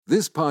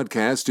This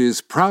podcast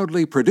is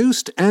proudly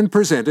produced and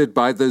presented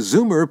by the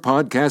Zoomer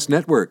Podcast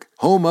Network,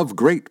 home of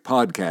great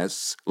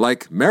podcasts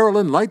like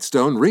Marilyn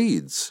Lightstone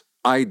Reads,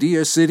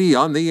 Idea City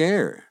on the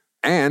Air,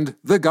 and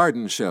The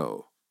Garden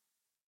Show.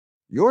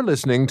 You're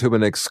listening to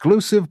an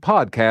exclusive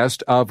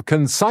podcast of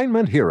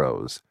Consignment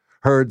Heroes,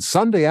 heard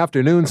Sunday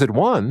afternoons at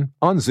 1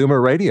 on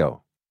Zoomer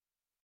Radio.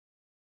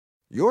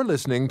 You're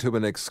listening to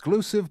an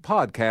exclusive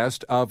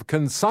podcast of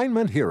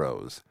Consignment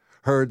Heroes,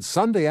 heard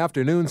Sunday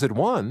afternoons at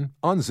 1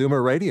 on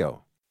Zoomer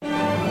Radio.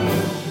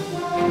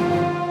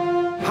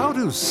 How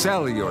to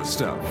sell your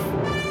stuff.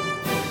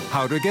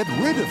 How to get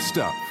rid of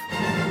stuff.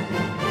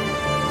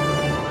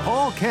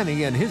 Paul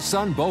Kenny and his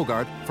son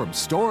Bogart from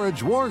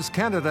Storage Wars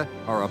Canada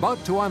are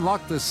about to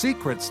unlock the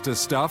secrets to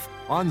stuff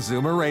on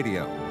Zoomer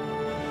Radio.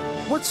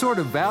 What sort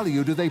of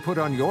value do they put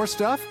on your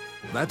stuff?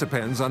 That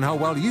depends on how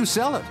well you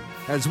sell it,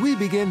 as we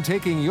begin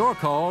taking your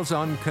calls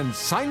on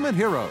Consignment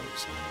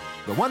Heroes,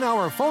 the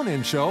 1-hour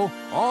phone-in show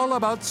all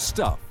about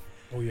stuff.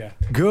 Oh, yeah.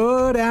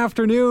 Good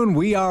afternoon.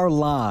 We are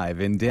live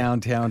in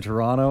downtown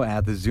Toronto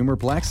at the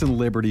Zoomerplex in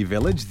Liberty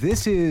Village.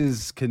 This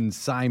is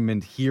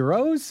Consignment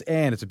Heroes,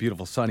 and it's a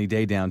beautiful sunny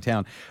day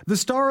downtown. The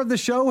star of the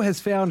show has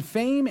found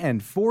fame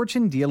and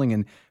fortune dealing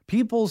in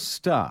people's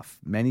stuff.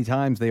 Many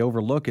times they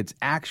overlook its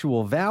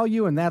actual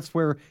value, and that's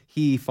where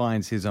he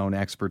finds his own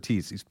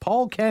expertise. He's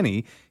Paul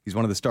Kenny. He's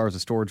one of the stars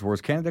of Storage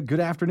Wars Canada. Good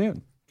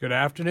afternoon. Good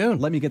afternoon.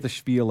 Let me get the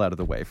spiel out of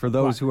the way for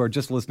those who are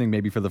just listening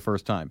maybe for the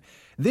first time.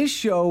 This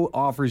show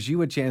offers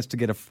you a chance to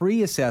get a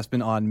free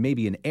assessment on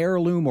maybe an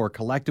heirloom or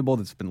collectible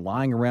that's been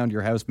lying around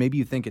your house. Maybe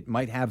you think it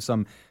might have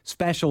some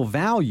special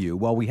value.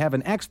 Well, we have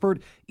an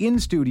expert in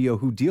studio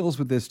who deals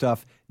with this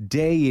stuff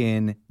day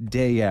in,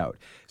 day out.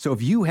 So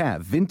if you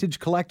have vintage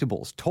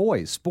collectibles,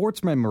 toys,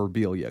 sports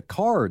memorabilia,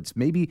 cards,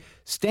 maybe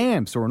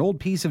stamps or an old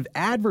piece of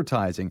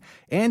advertising,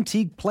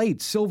 antique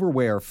plates,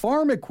 silverware,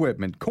 farm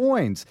equipment,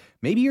 coins,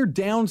 maybe you're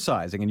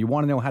downsizing and you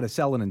want to know how to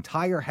sell an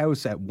entire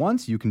house at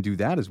once, you can do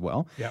that as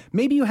well. Yep.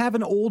 Maybe you have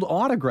an old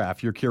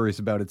autograph you're curious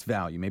about its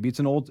value. Maybe it's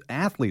an old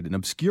athlete, an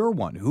obscure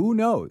one. Who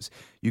knows?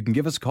 You can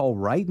give us a call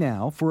right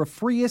now for a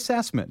free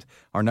assessment.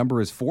 Our number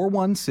is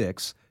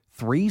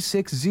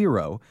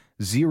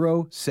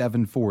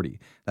 416-360-0740.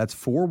 That's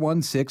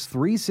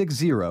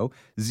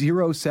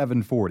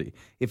 416-360-0740.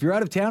 If you're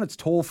out of town, it's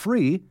toll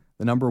free.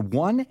 The number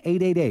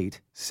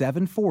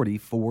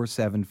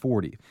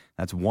 1-888-740-4740.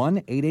 That's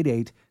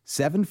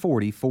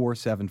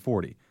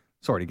 1-888-740-4740.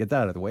 Sorry to get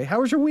that out of the way.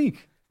 How was your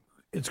week?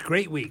 It's a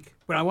great week.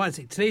 But I want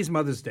to say, today's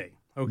Mother's Day,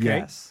 okay?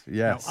 Yes.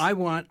 Now, I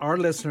want our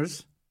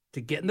listeners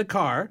to get in the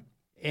car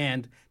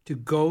and to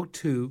go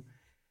to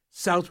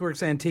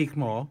Southworks Antique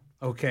Mall,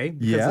 okay?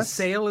 Because the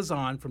sale is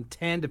on from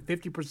 10 to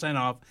 50%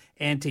 off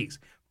antiques.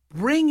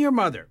 Bring your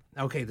mother.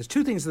 Okay, there's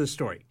two things to this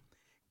story.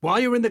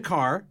 While you're in the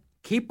car,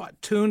 keep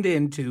tuned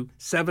in to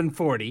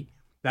 740.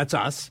 That's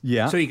us.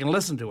 Yeah. So you can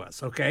listen to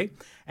us, okay?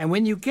 And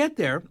when you get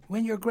there,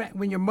 when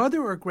your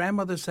mother or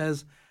grandmother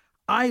says,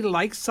 I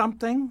like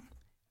something,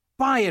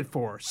 buy it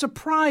for her.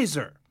 Surprise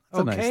her.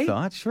 That's okay? a nice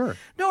thought, sure.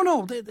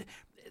 No.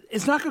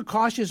 It's not going to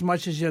cost you as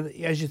much as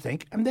you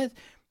think. And that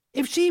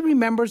if she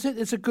remembers it,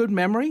 it's a good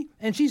memory.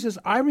 And she says,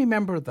 I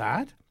remember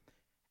that.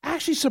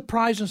 Actually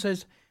surprise her and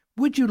says,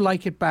 would you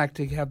like it back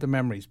to have the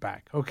memories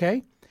back,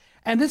 okay?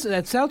 And this is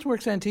at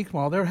Southworks Antique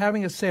Mall. They're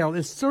having a sale.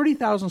 It's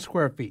 30,000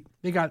 square feet.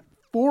 They got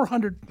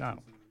 100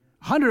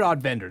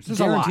 odd vendors. There's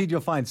Guaranteed a lot.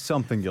 you'll find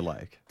something you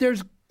like.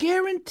 There's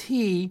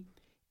guarantee,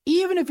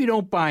 even if you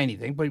don't buy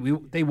anything, but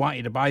they want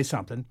you to buy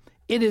something,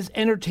 it is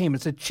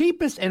entertainment. It's the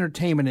cheapest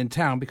entertainment in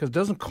town because it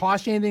doesn't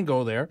cost you anything to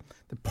go there.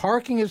 The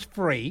parking is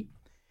free.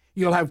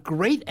 You'll have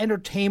great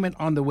entertainment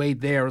on the way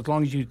there as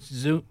long as you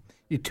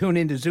tune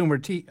into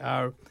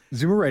Zoomer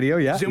Radio,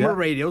 yeah. Zoomer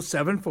Radio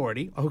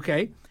 740,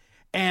 okay?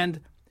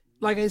 And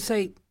like I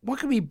say, what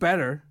could be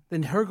better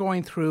than her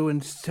going through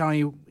and telling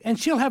you, and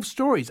she'll have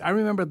stories. I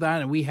remember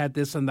that, and we had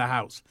this in the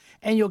house.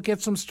 And you'll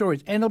get some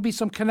stories, and there'll be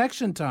some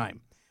connection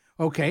time,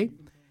 okay?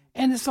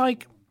 And it's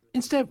like,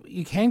 instead,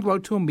 you can go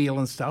out to a meal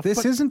and stuff.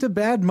 This isn't a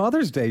bad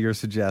Mother's Day you're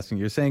suggesting.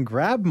 You're saying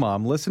grab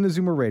mom, listen to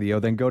Zoomer Radio,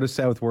 then go to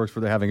Southworks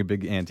where they're having a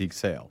big antique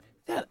sale.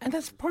 Yeah, and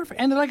that's perfect.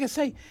 And like I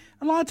say,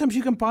 a lot of times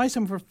you can buy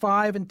some for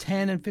 5 and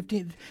 10 and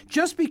 15.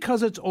 Just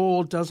because it's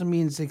old doesn't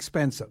mean it's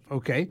expensive,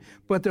 okay?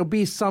 But there'll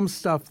be some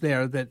stuff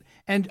there that,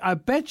 and I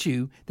bet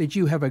you that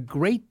you have a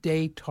great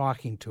day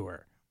talking to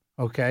her,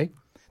 okay?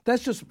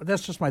 That's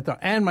just my thought.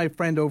 And my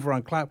friend over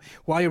on Clap,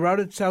 while you're out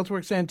at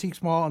Southworks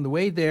Antiques Mall, on the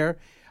way there,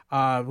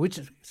 which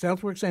is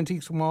Southworks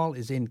Antiques Mall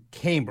is in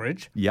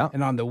Cambridge. Yeah.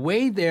 And on the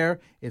way there,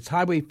 it's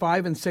Highway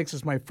 5 and 6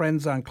 is my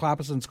friends on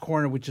Clapperson's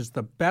Corner, which is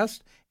the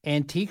best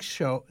antique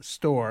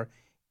store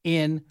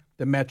in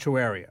the metro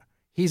area.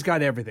 He's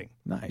got everything.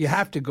 Nice. You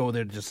have to go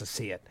there just to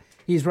see it.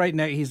 He's right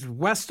now. He's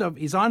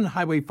on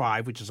Highway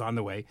 5, which is on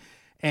the way,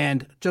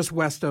 and just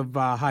west of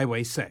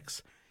Highway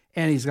 6.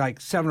 And he's like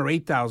 7,000 or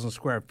 8,000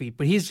 square feet.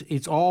 But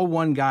it's all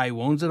one guy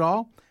who owns it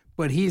all.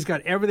 But he's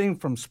got everything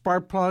from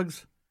spark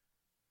plugs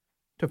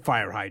to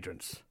fire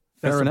hydrants.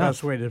 That's Fair the enough.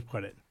 best way to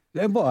put it.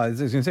 Yeah, well, I was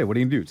going to say, what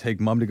are you going to do? Take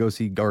Mom to go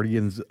see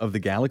Guardians of the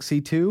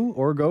Galaxy 2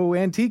 or go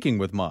antiquing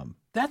with Mom?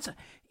 That's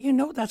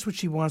what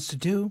she wants to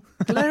do.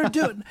 Let her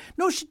do it.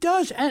 No, she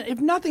does. And if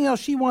nothing else,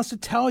 she wants to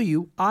tell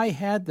you, I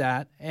had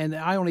that, and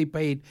I only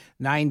paid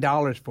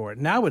 $9 for it.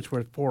 Now it's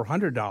worth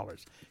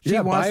 $400. She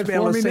wants buy it to be for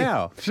able to me say,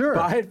 now. Sure.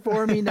 Buy it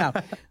for me now.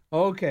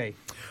 Okay.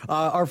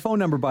 Our phone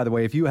number, by the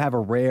way, if you have a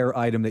rare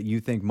item that you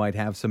think might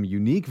have some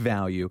unique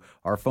value,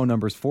 our phone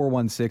number is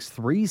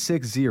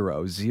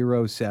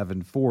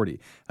 416-360-0740.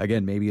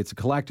 Again, maybe it's a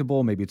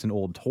collectible, maybe it's an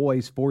old toy,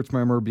 sports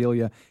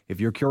memorabilia.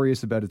 If you're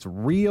curious about its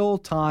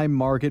real-time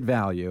market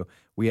value,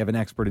 we have an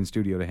expert in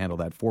studio to handle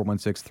that,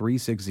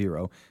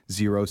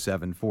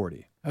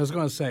 416-360-0740. I was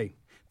going to say,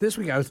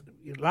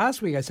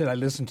 last week I said I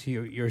listened to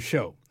your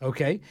show,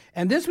 okay?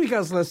 And this week I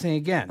was listening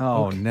again.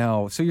 Oh, okay.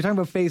 no. So you're talking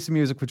about Face of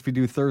Music, which we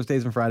do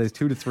Thursdays and Fridays,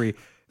 2 to 3.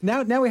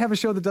 Now we have a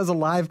show that does a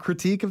live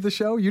critique of the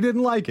show. You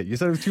didn't like it. You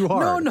said it was too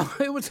hard. No,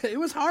 it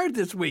was hard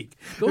this week.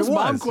 Those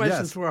mom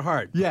questions were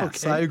hard.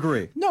 Yes, okay? I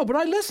agree. No, but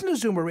I listened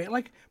to Zoomer Radio.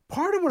 Like,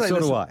 part of what So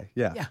do I,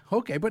 yeah. Yeah,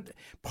 okay, but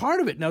part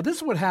of it, now this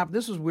is what happened.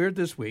 This was weird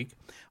this week.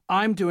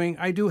 I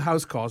do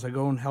house calls. I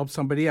go and help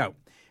somebody out.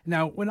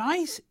 Now,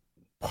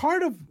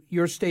 part of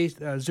your station,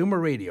 Zoomer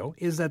Radio,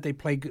 is that they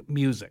play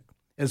music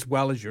as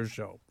well as your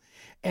show.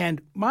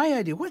 And my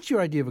idea, what's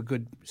your idea of a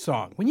good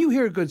song? When you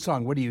hear a good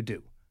song, what do you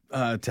do?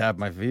 Tap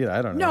my feet.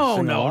 I don't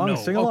know. No.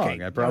 Sing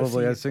along. Okay.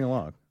 I'd sing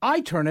along. I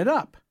turn it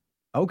up.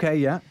 Okay,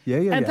 yeah.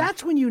 And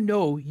that's when you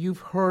know you've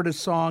heard a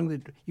song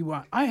that you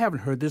want. I haven't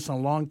heard this in a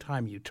long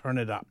time. You turn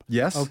it up.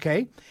 Yes.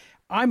 Okay.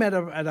 I'm at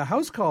a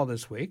house call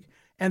this week,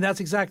 and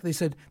that's exactly, they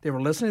said they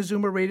were listening to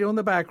Zoomer Radio in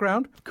the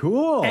background.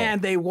 Cool.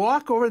 And they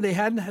walk over, they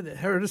hadn't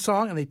heard a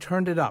song, and they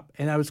turned it up.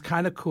 And it was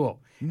kind of cool.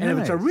 Nice. And if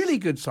it's a really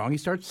good song, you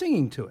start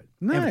singing to it.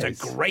 Nice. If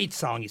it's a great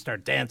song, you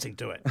start dancing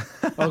to it.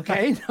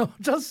 Okay? No,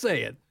 just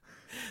say it.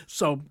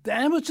 So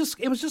it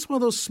was just one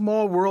of those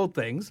small world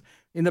things.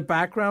 In the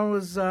background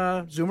was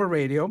Zoomer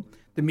Radio.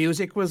 The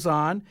music was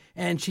on,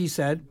 and she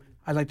said,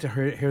 "I'd like to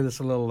hear this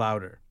a little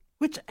louder."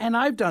 And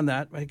I've done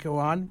that. I go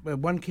on.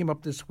 One came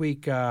up this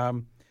week. I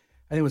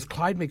think it was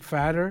Clyde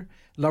McPhatter,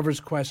 "Lover's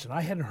Question."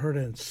 I hadn't heard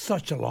it in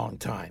such a long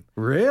time.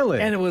 Really?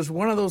 And it was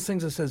one of those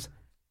things that says,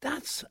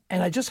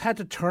 and I just had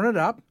to turn it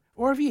up.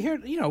 Or if you hear,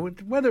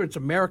 whether it's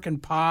American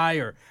Pie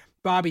or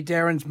Bobby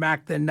Darin's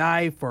Mac the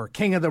Knife or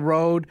King of the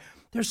Road,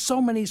 there's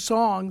so many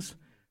songs.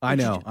 I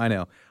know.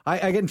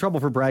 I get in trouble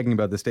for bragging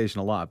about the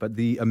station a lot, but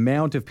the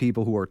amount of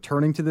people who are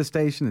turning to the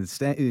station and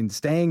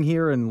staying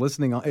here and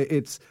listening,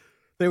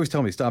 they always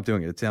tell me, stop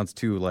doing it. It sounds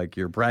too like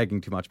you're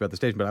bragging too much about the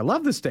station, but I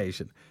love the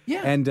station.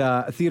 Yeah. And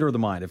Theater of the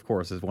Mind, of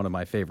course, is one of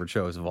my favorite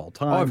shows of all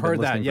time. Oh, I've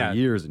heard that, for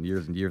years and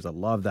years and years. I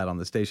love that on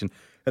the station.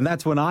 And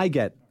that's when I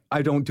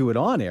don't do it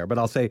on air, but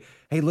I'll say,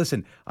 hey,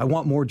 listen, I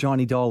want more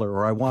Johnny Dollar,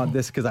 or I want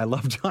this because I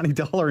love Johnny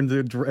Dollar in the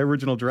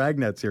original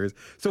Dragnet series.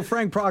 So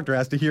Frank Proctor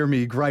has to hear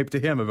me gripe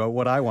to him about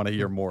what I want to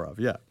hear more of.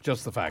 Yeah.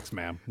 Just the facts,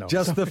 ma'am. No.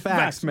 Just the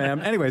facts,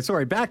 ma'am. Anyway,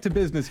 sorry, back to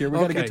business here. We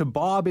got to get to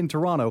Bob in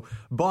Toronto.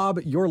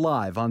 Bob, you're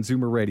live on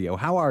Zoomer Radio.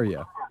 How are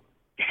you?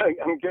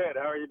 I'm good.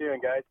 How are you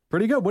doing, guys?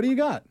 Pretty good. What do you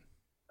got?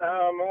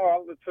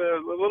 Well, it's a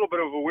little bit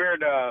of a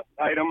weird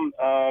item.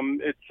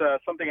 It's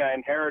something I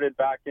inherited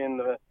back in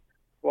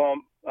about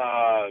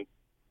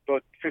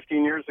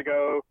 15 years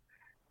ago.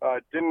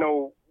 Didn't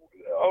know.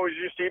 Always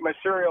used to eat my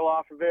cereal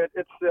off of it.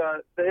 It's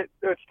the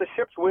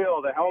ship's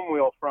wheel, the helm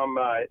wheel from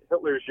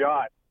Hitler's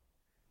yacht.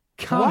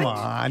 Come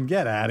on,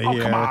 get out of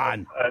here. Come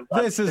on.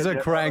 This is a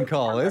crank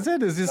call, is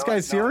it? Is this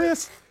guy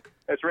serious?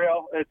 It's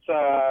real. It's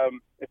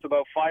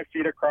about 5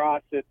 feet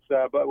across. It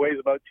weighs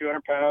about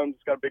 200 pounds.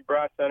 It's got a big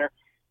brass center.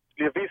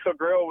 The Aviso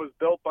grill was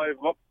built by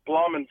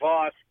Blom and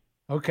Voss,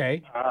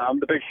 Okay.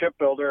 the big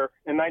shipbuilder,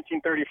 in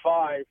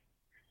 1935.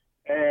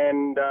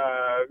 And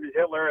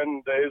Hitler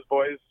and his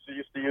boys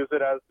used to use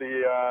it as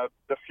the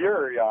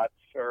Führer yachts.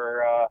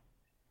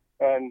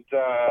 And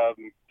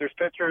there's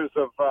pictures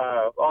of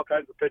all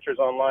kinds of pictures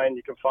online.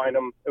 You can find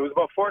them. It was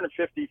about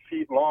 450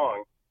 feet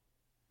long.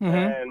 Mm-hmm.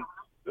 And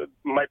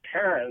my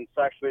parents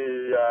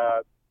actually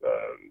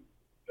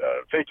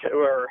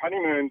were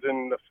honeymoons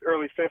in the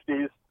early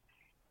 50s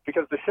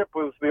because the ship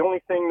was the only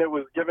thing that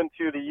was given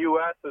to the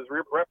U.S. as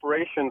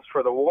reparations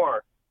for the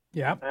war.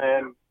 Yeah.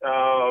 And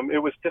it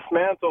was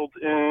dismantled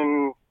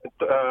in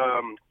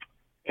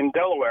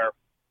Delaware,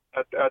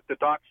 at the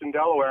docks in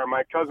Delaware.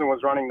 My cousin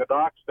was running the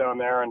docks down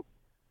there, and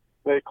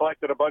they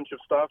collected a bunch of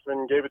stuff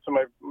and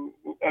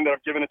ended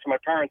up giving it to my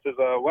parents as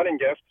a wedding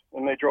gift,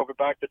 and they drove it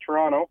back to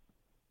Toronto.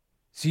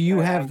 So you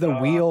have the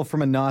wheel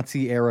from a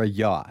Nazi-era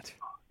yacht.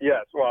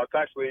 Yes, well, it's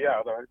actually,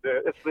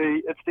 it's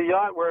the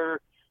yacht where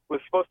it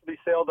was supposed to be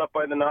sailed up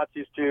by the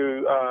Nazis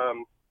to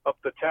up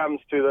the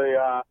Thames to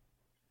the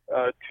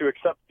to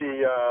accept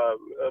the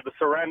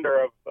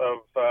surrender of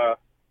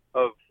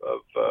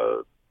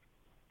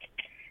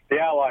the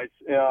Allies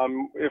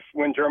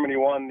when Germany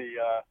won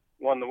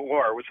the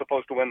war. Was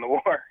supposed to win the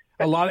war.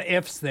 A lot of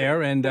ifs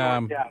there, and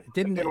it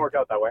didn't work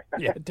out that way.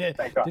 Yeah, it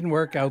didn't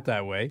work out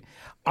that way.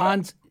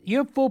 You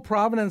have full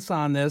provenance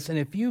on this, and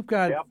if you've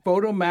got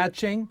photo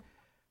matching,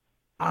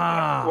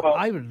 Well,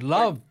 I would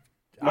love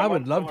my to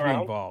be mom's still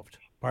around. involved.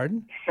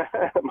 Pardon?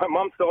 My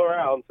mom's still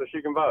around, so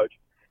she can vouch.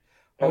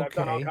 And I've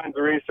done all Okay. kinds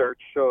of research,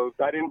 so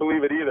I didn't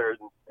believe it either.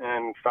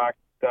 And in fact,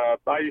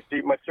 I used to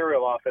eat my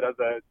cereal off it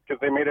because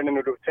they made it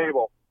into a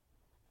table,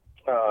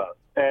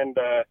 and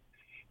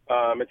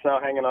it's now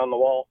hanging on the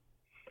wall.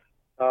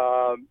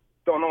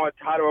 Don't know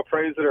how to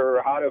appraise it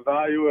or how to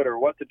value it or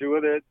what to do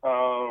with it.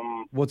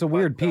 Well, it's a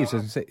weird piece.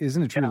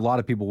 Isn't it true? A lot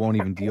of people won't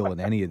even deal in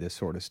any of this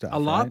sort of stuff. A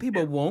lot of right?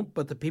 people won't,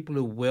 but the people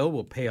who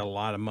will pay a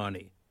lot of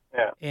money.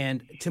 Yeah.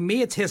 And to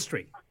me, it's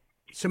history.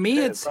 To me,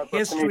 it's that's what to me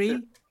history,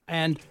 too.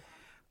 and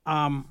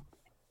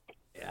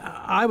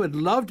I would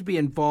love to be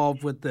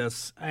involved with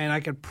this, and I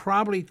could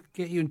probably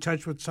get you in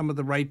touch with some of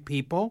the right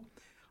people.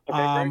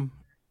 Okay,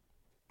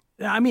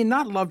 I mean,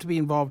 not love to be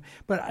involved,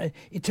 but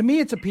to me,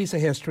 it's a piece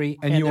of history.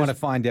 And you want to there's-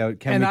 find out,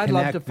 can and we I'd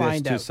love connect to this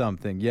find to out.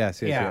 something?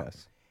 Yes, yes, Yeah.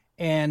 yes.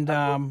 And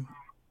I'm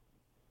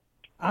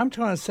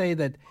trying to say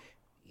that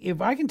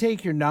if I can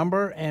take your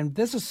number, and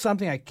this is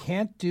something I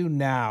can't do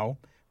now,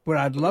 but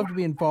I'd love to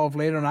be involved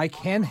later, and I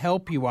can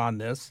help you on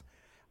this.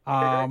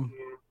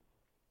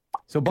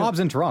 So Bob's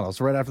in Toronto,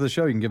 so right after the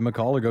show, you can give him a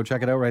call or go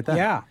check it out right there.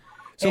 Yeah.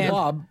 So And-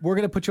 Bob, we're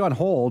going to put you on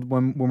hold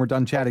when we're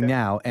done chatting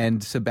now,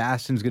 and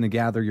Sebastian's going to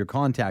gather your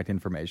contact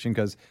information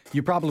because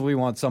you probably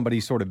want somebody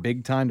sort of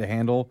big time to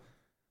handle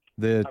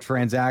the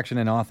transaction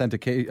and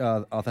authentication.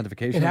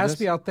 It has to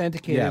be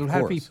authenticated. Yeah, It'll of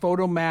have to be course.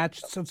 photo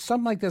matched. So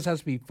something like this has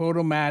to be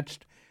photo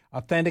matched,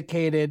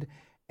 authenticated,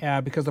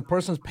 because the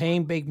person's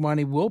paying big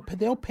money.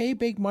 They'll pay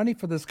big money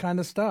for this kind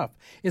of stuff.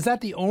 Is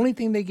that the only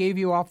thing they gave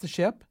you off the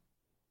ship?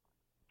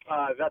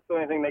 That's the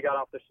only thing they got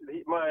off the.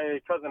 My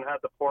cousin had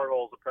the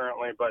portholes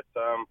apparently, but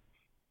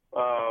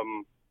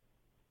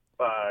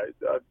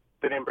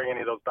they didn't bring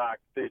any of those back.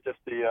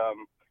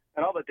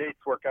 And all the dates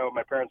work out.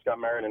 My parents got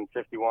married in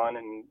 '51,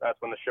 and that's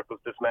when the ship was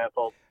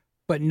dismantled.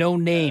 But no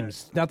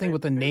names, nothing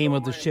with the name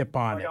of the ship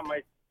on it.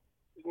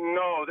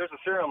 No, there's a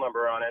serial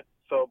number on it,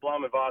 so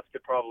Blom and Voss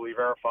could probably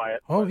verify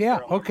it. Oh yeah,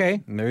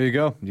 okay. And there you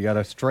go. You got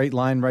a straight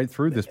line right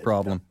through this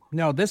problem.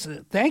 No,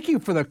 thank you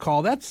for the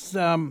call. That's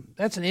an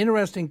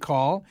interesting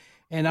call,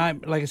 and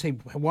I'm like I say,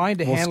 wanting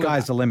to Well, handle.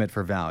 sky's the limit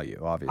for value,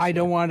 obviously. I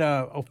don't want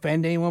to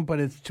offend anyone,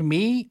 but it's to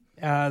me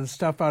the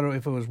stuff out of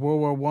if it was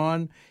World War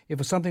I,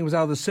 if something was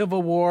out of the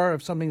Civil War,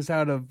 if something's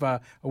out of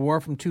a war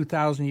from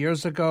 2,000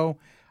 years ago,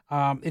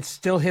 it's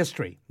still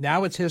history.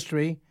 Now it's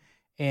history,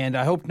 and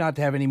I hope not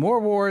to have any more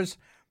wars,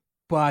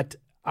 but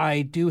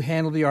I do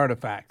handle the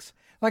artifacts.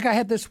 Like I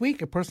had this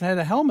week, a person had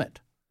a helmet,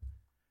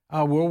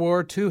 a World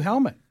War II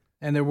helmet,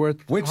 and they're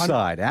worth Which 100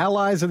 side?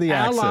 Allies or the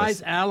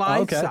Axis?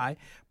 Allied Okay. side.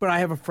 But I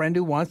have a friend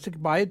who wants to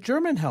buy a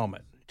German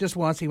helmet. He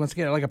wants to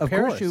get like a Of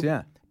course, parachute,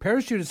 yeah.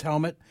 parachutist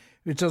helmet,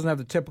 which doesn't have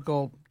the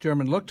typical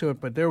German look to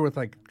it, but they're worth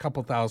like a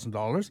couple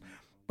 $1,000s.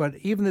 But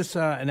even this,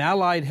 an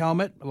Allied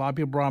helmet, a lot of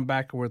people brought them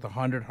back, are worth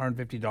 $100,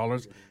 $150,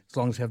 as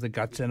long as they have the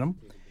guts in them.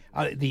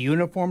 The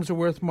uniforms are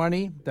worth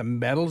money. The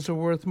medals are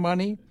worth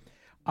money.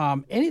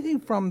 Anything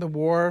from the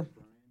war,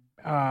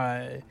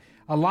 a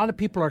lot of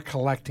people are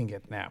collecting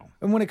it now.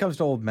 And when it comes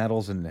to old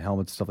medals and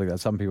helmets, stuff like that,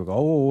 some people go,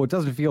 oh, it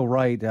doesn't feel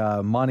right,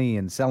 money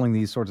and selling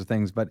these sorts of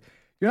things. But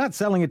you're not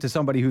selling it to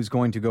somebody who's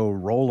going to go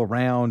roll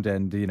around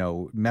and,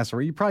 mess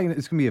around.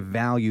 It's going to be a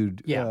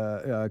valued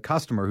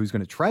customer who's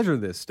going to treasure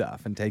this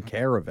stuff and take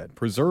care of it,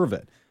 preserve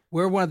it.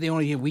 We're one of the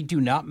only. We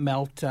do not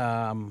melt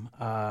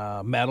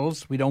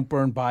metals. We don't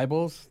burn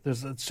Bibles.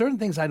 There's certain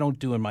things I don't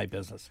do in my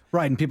business.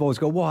 Right, and people always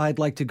go, well, I'd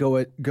like to go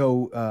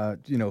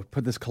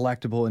put this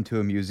collectible into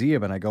a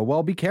museum. And I go,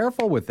 well, be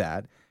careful with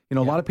that. A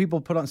lot of people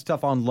put on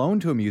stuff on loan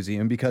to a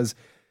museum because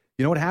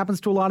you know what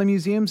happens to a lot of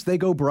museums? They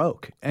go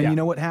broke. And you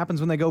know what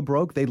happens when they go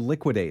broke? They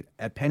liquidate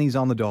at pennies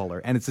on the dollar.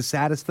 And it's the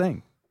saddest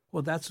thing.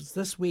 Well, that's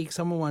this week.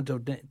 Someone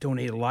wanted to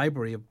donate a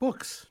library of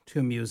books to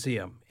a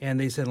museum. And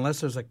they said,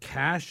 unless there's a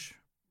cash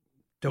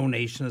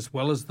donation as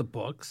well as the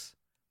books,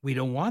 we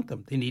don't want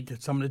them. They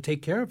need someone to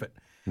take care of it.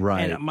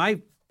 Right. And my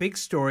big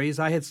story is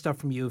I had stuff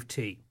from U of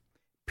T.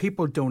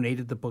 People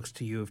donated the books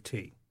to U of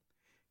T.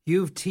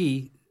 U of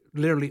T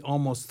literally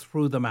almost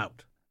threw them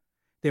out.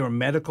 They were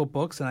medical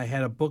books, and I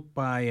had a book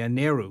by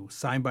Nehru,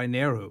 signed by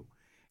Nehru.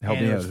 Help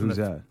And me it out. was from Who's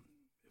the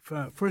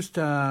that? First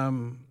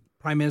Prime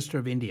Minister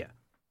of India.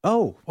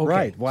 Oh, Okay,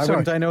 right. Why sorry.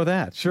 wouldn't I know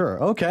that?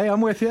 Sure. Okay, I'm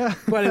with you.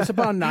 But it's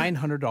about a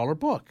 $900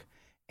 book.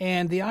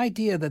 And the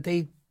idea that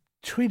they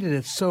treated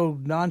it so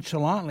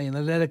nonchalantly and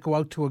they let it go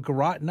out to a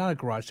garage, not a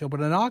garage sale, but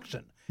an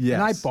auction. Yes.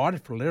 And I bought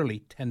it for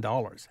literally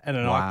 $10 at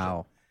an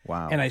auction.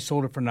 Wow. And I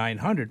sold it for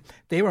 $900.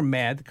 They were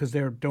mad because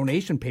their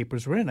donation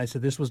papers were in. I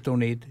said, this was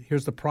donated.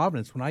 Here's the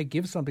provenance. When I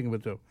give something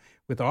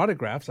with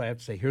autographs, I have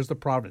to say, here's the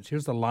provenance.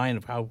 Here's the line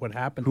of what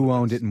happened. Who with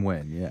owned this. it and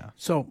when, yeah.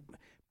 So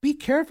be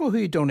careful who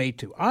you donate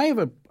to. I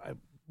have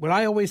what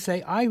I always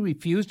say, I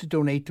refuse to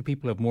donate to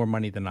people who have more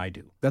money than I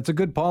do. That's a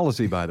good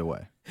policy, by the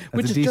way.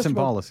 Which That's is a just decent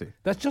about- policy.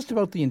 That's just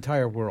about the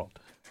entire world.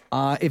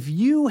 If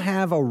you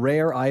have a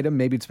rare item,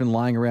 maybe it's been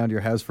lying around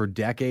your house for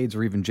decades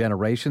or even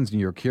generations,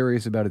 and you're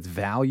curious about its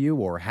value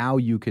or how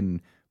you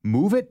can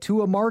move it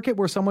to a market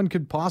where someone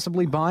could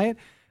possibly buy it,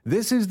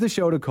 This is the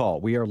show to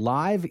call. We are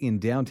live in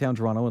downtown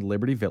Toronto in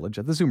Liberty Village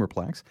at the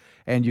Zoomerplex,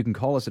 and you can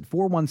call us at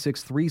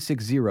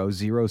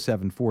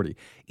 416-360-0740.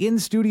 In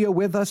studio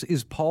with us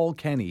is Paul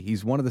Kenny.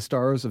 He's one of the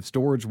stars of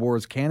Storage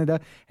Wars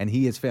Canada, and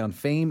he has found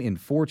fame in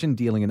fortune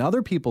dealing in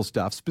other people's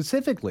stuff,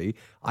 specifically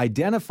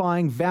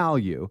identifying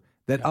value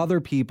that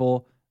other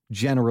people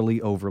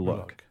generally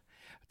overlook.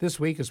 This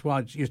week as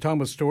well, you're talking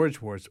about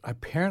Storage Wars.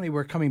 Apparently,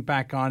 we're coming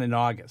back on in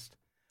August.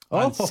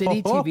 On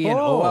City TV and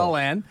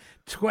OLN,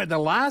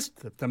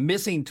 the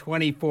missing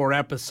 24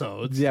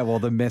 episodes. Yeah,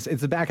 well,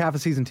 it's the back half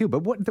of season 2. But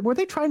what were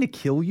they trying to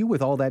kill you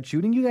with all that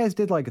shooting? You guys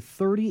did like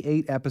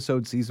 38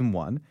 episodes season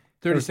 1.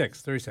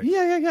 36.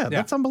 Yeah.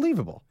 That's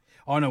unbelievable.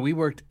 Oh, no, we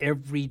worked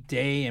every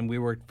day, and we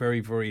worked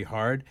very, very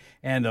hard.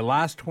 And the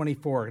last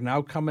 24 are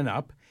now coming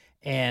up.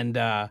 And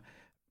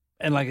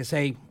like I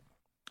say,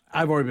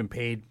 I've already been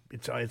paid.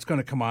 It's going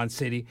to come on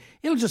City.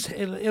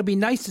 It'll be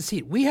nice to see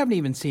it. We haven't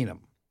even seen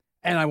them.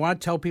 And I want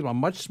to tell people I'm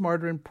much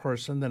smarter in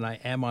person than I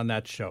am on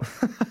that show.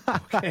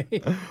 Okay.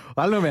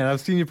 I don't know, man.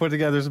 I've seen you put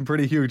together some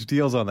pretty huge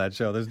deals on that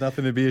show. There's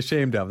nothing to be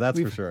ashamed of. That's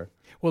for sure.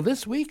 Well,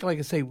 this week, like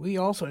I say,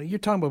 you're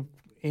talking about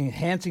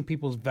enhancing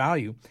people's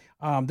value.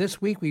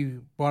 This week we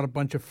bought a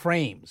bunch of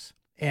frames,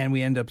 and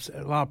we end up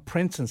a lot of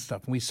prints and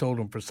stuff, and we sold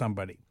them for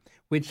somebody,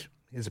 which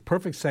is a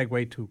perfect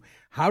segue to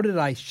how did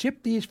I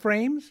ship these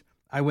frames?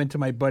 I went to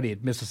my buddy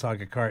at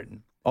Mississauga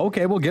Carton.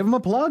 Okay, well, give him a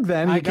plug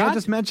then. You can't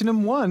just mention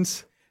him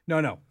once.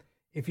 No.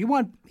 If you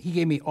want, he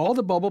gave me all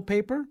the bubble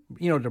paper,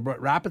 to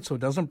wrap it so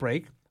it doesn't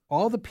break,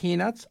 all the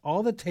peanuts,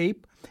 all the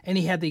tape, and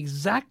he had the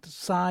exact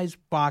size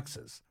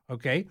boxes,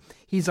 okay?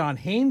 He's on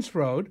Haynes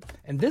Road,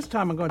 and this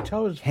time I'm going to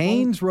tell his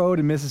Haynes Road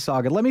in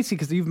Mississauga. Let me see,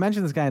 because you've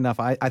mentioned this guy enough.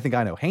 I think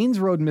I know. Haynes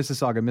Road in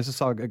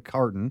Mississauga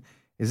Carton.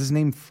 Is his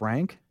name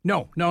Frank?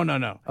 No.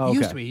 Oh,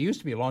 He used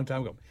to be a long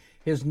time ago.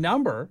 His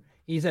number,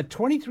 he's at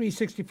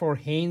 2364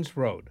 Haynes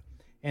Road,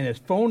 and his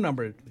phone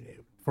number...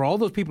 For all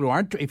those people who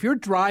aren't, if you're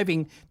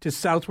driving to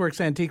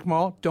Southworks Antique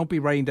Mall, don't be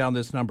writing down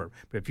this number.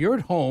 But if you're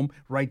at home,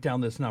 write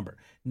down this number,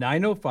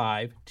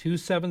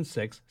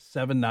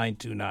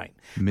 905-276-7929.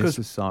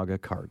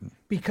 Mississauga Carton.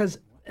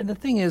 And the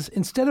thing is,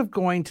 instead of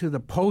going to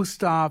the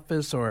post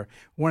office or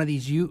one of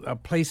these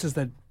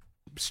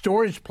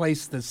storage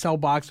places that sell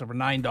boxes for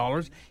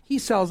 $9, he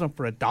sells them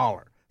for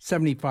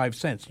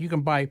 $1.75. You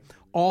can buy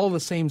all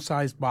the same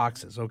size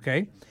boxes,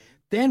 okay?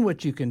 Then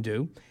what you can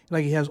do,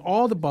 like he has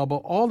all the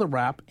bubble, all the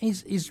wrap,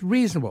 he's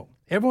reasonable.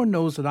 Everyone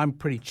knows that I'm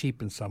pretty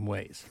cheap in some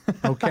ways,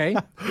 okay?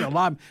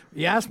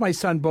 You ask my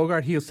son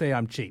Bogart, he'll say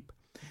I'm cheap.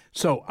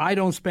 So I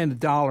don't spend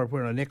 $1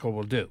 where a nickel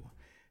will do.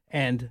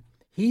 And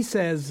he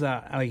says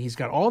he's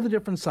got all the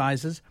different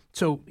sizes,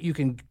 so you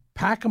can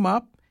pack them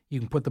up, you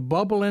can put the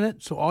bubble in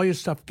it, so all your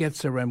stuff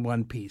gets there in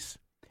one piece.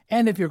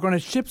 And if you're going to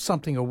ship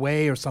something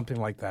away or something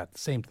like that,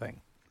 same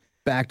thing.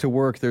 Back to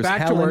work. There's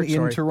Helen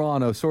in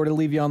Toronto. Sorry to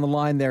leave you on the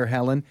line there,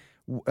 Helen.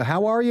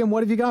 How are you and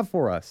what have you got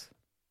for us?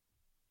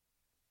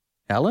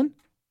 Helen?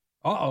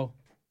 Uh-oh.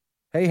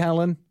 Hey,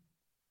 Helen. I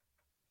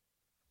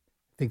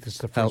think this is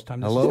the first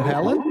time. Hello,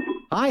 Helen?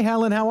 Hi,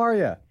 Helen. How are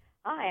you?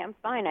 Hi, I'm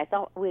fine. I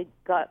thought we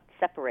got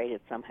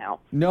separated somehow.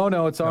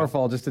 No, it's our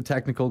fault. Just a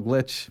technical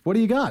glitch. What do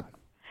you got?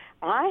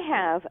 I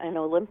have an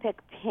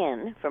Olympic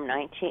pin from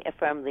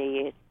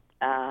the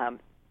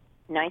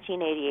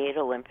 1988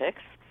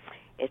 Olympics.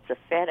 It's a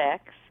FedEx,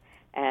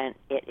 and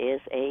it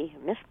is a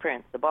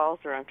misprint. The balls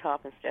are on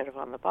top instead of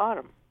on the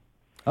bottom.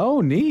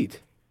 Oh,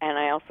 neat. And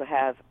I also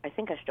I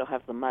think I still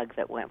have the mug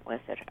that went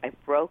with it. I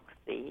broke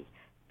the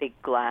big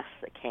glass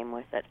that came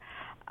with it.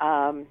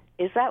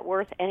 Is that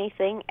worth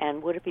anything,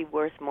 and would it be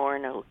worth more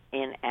in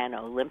an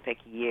Olympic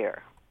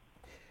year?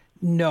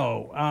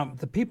 No.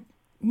 The people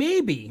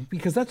maybe,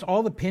 because that's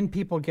all the pin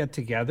people get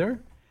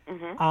together.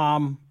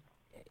 Mm-hmm.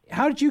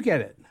 How did you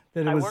get it?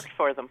 I worked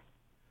for them.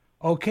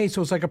 Okay,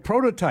 so it's like a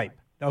prototype.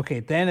 Okay,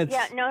 then it's...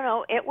 Yeah,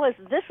 no, I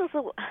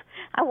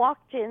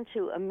walked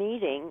into a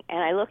meeting, and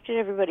I looked at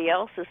everybody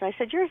else's, and I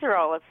said, yours are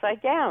all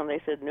upside down.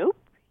 They said, nope,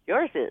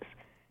 yours is.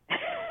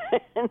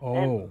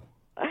 And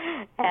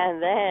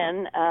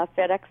then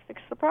FedEx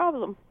fixed the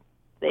problem.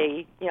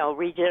 They,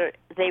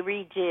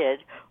 redid,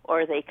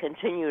 or they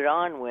continued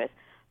on with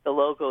the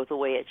logo the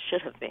way it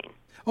should have been.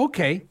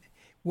 Okay.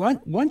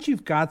 Once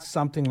you've got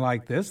something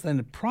like this, then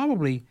it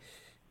probably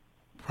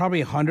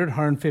 $100,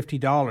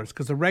 $150,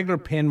 because a regular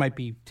pin might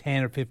be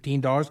 $10 or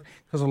 $15,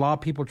 because a lot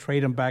of people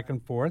trade them back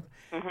and forth.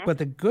 Mm-hmm. But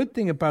the good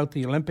thing about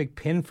the Olympic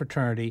pin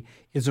fraternity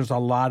is there's a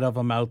lot of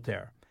them out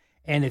there.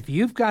 And if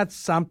you've got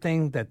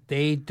something that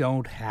they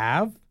don't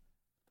have,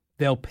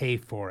 they'll pay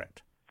for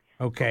it.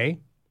 Okay?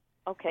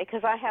 Okay,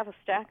 because I have a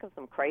stack of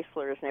them,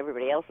 Chrysler's and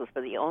everybody else's,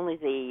 but the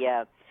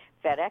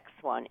FedEx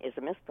one is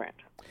a misprint.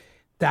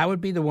 That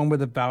would be the one where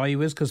the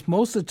value is, because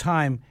most of the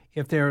time,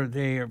 if they're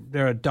 $1,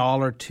 $2,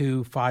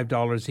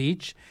 $5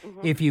 each.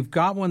 Mm-hmm. If you've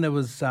got one that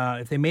was,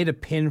 if they made a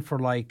pin for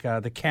like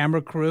the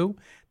camera crew,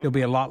 there'll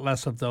be a lot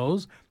less of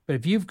those. But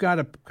if you've got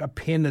a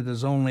pin that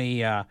there's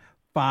only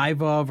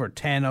 5 of, or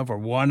 10 of, or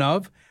 1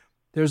 of,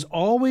 there's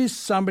always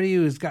somebody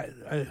who's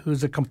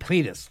a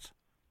completist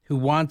who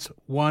wants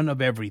one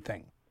of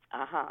everything.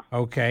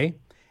 Okay?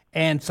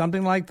 And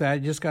something like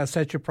that, you just got to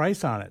set your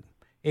price on it.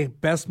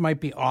 It best might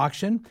be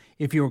auction.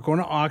 If you were going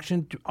to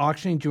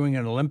auctioning during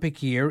an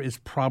Olympic year is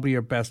probably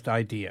your best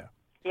idea.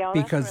 Yeah, well,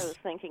 that's what I was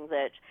thinking,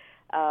 that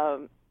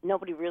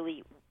nobody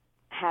really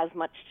has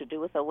much to do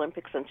with the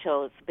Olympics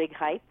until it's big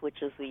hype,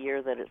 which is the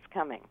year that it's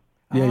coming.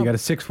 Yeah, you got a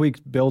 6-week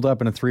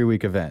build-up and a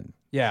 3-week event.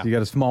 Yeah. So you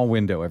got a small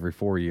window every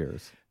 4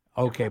 years.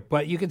 Okay,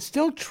 but you can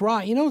still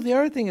try. You know, the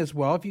other thing as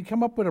well, if you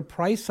come up with a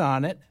price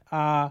on it,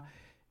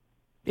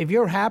 if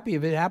you're happy,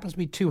 if it happens to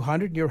be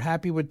 $200 and you're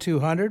happy with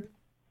 $200,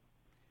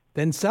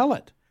 then sell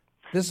it.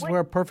 This is where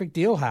a perfect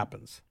deal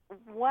happens.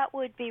 What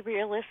would be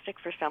realistic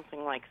for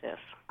something like this?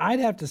 I'd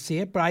have to see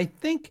it, but I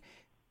think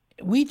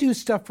we do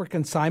stuff for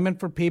consignment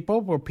for people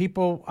where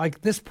people,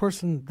 like this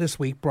person this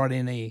week brought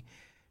in a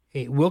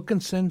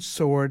Wilkinson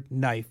sword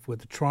knife with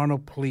the Toronto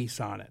Police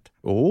on it.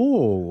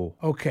 Oh.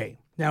 Okay.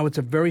 Now, it's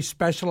a very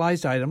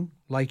specialized item,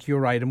 like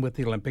your item with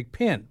the Olympic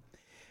pin.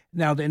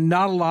 Now,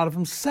 not a lot of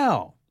them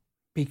sell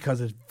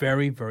because it's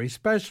very, very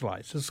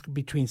specialized. It's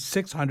between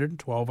 $600 and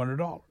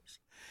 $1,200.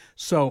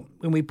 So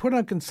when we put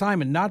on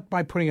consignment, not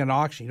by putting an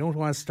auction, you don't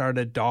want to start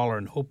at $1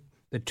 and hope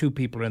that two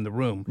people are in the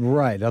room.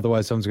 Right.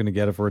 Otherwise, someone's going to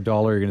get it for $1.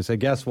 You're going to say,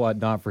 guess what?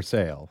 Not for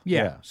sale.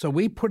 Yeah. So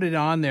we put it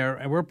on there,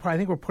 and I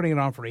think we're putting it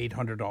on for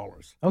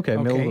 $800. Okay,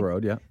 middle of the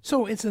road, yeah.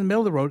 So it's in the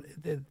middle of the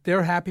road.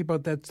 They're happy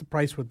about that's the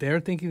price what they're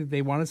thinking that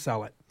they want to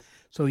sell it.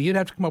 So you'd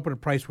have to come up with a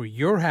price where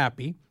you're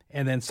happy,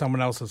 and then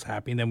someone else is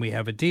happy, and then we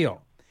have a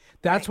deal.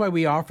 That's why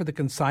we offer the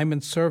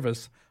consignment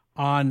service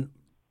on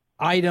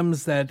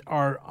items that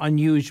are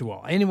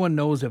unusual. Anyone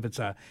knows if it's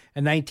a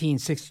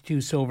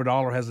 1962 silver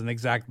dollar has an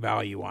exact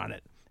value on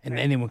it, and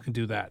anyone can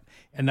do that.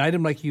 An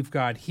item like you've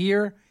got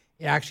here,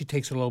 it actually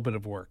takes a little bit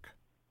of work.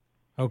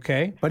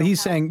 Okay? But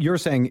you're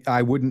saying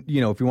I wouldn't,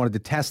 if you wanted to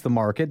test the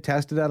market,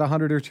 test it at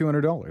 $100 or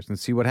 $200 and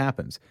see what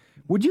happens.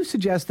 Would you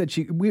suggest that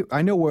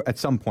I know at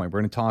some point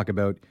we're going to talk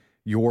about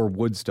your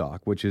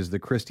Woodstock, which is the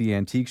Christie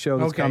Antique Show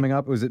that's coming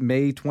up. Was it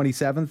May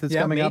 27th that's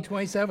coming up? Yeah,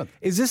 May 27th.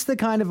 Is this the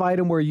kind of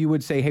item where you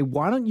would say, hey,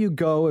 why don't you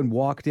go and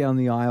walk down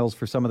the aisles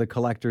for some of the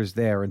collectors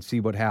there and see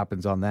what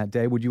happens on that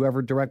day? Would you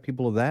ever direct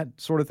people to that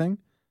sort of thing?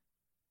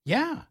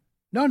 Yeah.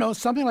 No,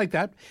 something like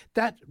that.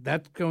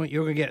 You're going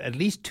to get at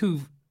least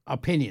 2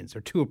 opinions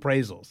or 2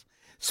 appraisals.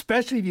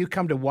 Especially if you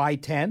come to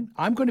Y10.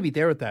 I'm going to be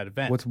there at that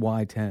event. What's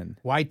Y10?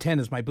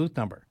 Y10 is my booth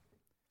number.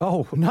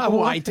 Oh, not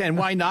Y10.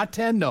 Why not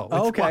 10? No.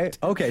 Okay.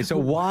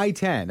 So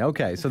Y10.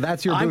 Okay, so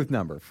that's your booth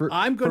number for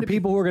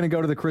people who are going to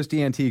go to the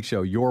Christie Antique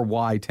Show. Your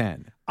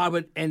Y10. I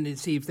would and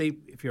see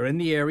if you're in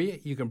the area,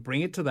 you can bring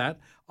it to that.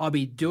 I'll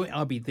be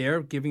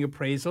there giving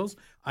appraisals.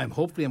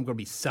 Hopefully I'm going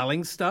to be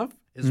selling stuff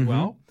as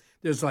well.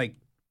 There's like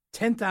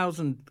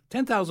 10,000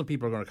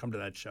 people are going to come to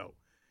that show.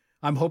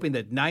 I'm hoping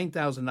that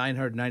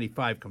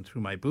 9,995 come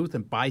through my booth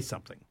and buy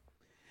something.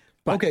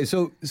 But, okay,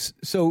 so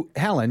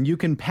Helen, you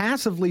can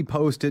passively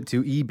post it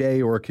to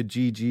eBay or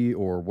Kijiji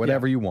or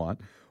whatever you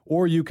want,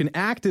 or you can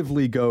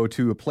actively go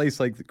to a place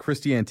like the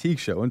Christie Antique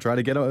Show and try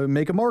to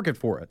make a market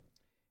for it.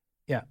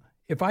 Yeah,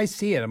 if I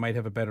see it, I might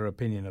have a better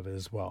opinion of it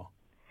as well.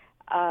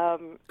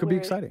 Could be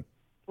exciting.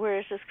 Where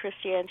is this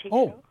Christie Antique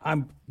Show?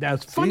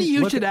 That's funny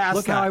you should ask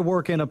look that. How I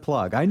work in a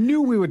plug. I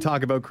knew we would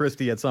talk about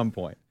Christie at some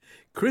point.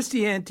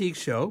 Christie Antique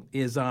Show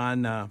is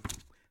on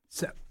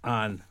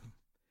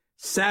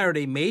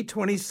Saturday, May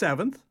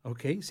 27th.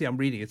 Okay, see, I'm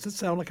reading it. Does it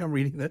sound like I'm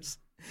reading this?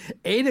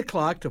 8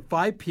 o'clock to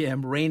 5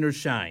 p.m., rain or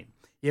shine.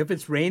 If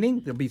it's raining,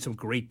 there'll be some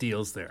great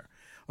deals there.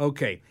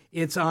 Okay,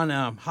 it's on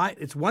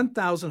it's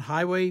 1000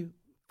 Highway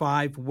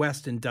 5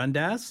 West in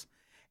Dundas.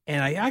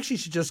 And I actually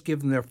should just give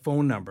them their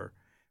phone number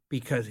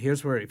because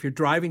here's where, if you're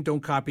driving,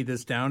 don't copy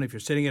this down. If you're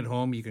sitting at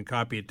home, you can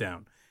copy it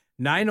down.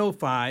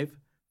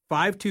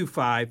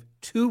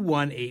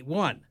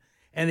 905-525-2181.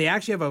 And they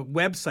actually have a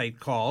website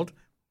called,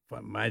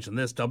 imagine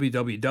this,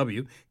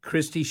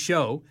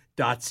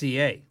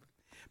 www.christieshow.ca.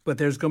 But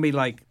there's going to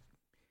be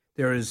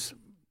there is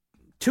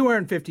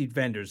 250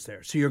 vendors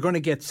there. So you're going to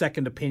get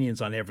second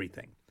opinions on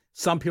everything.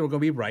 Some people are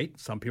going to be right.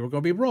 Some people are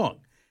going to be wrong.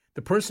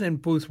 The person in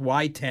booth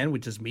Y10,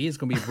 which is me, is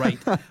going to be right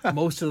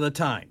most of the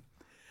time.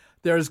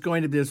 There's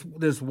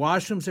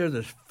washrooms there.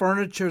 There's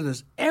furniture.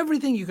 There's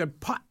everything you could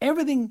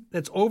everything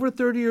that's over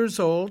 30 years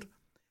old,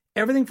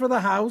 everything for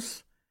the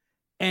house.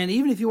 And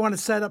even if you want to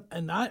set up,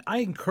 and I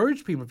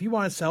encourage people, if you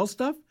want to sell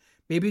stuff,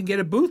 maybe you can get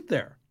a booth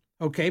there.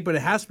 Okay, but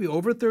it has to be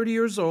over 30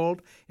 years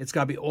old. It's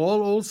got to be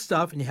all old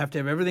stuff, and you have to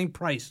have everything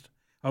priced.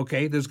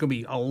 Okay, there's going to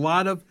be a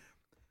lot of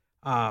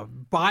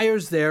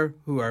buyers there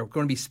who are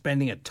going to be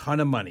spending a ton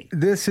of money.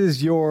 This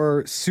is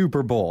your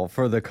Super Bowl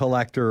for the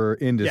collector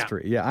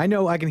industry. Yeah, I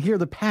know. I can hear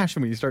the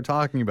passion when you start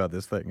talking about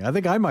this thing. I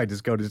think I might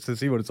just go to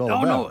see what it's all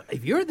about. No,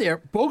 if you're there,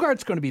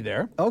 Bogart's going to be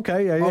there.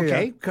 Okay,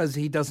 yeah. Because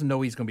he doesn't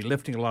know he's going to be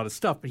lifting a lot of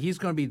stuff, but he's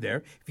going to be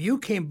there. If you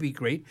came, be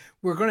great.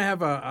 We're going to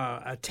have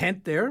a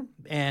tent there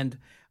and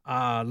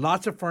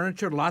lots of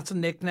furniture, lots of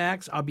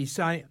knickknacks. I'll be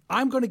signing.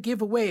 I'm going to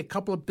give away a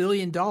couple of $1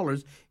 billion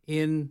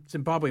in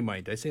Zimbabwe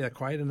money. Did I say that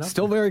quiet enough?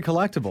 Still very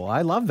collectible.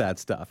 I love that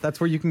stuff. That's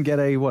where you can get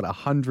a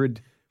 $100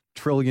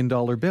 trillion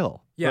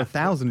bill. Yeah. For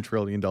 $1,000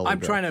 trillion bill. I'm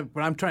trying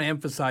to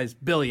emphasize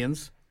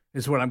billions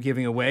is what I'm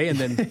giving away, and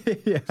then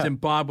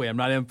Zimbabwe I'm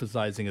not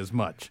emphasizing as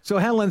much. So,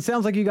 Helen,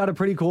 sounds like you got a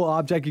pretty cool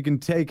object. You can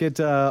take it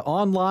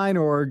online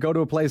or go to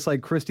a place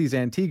like Christie's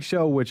Antique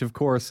Show, which, of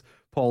course,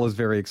 Paul is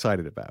very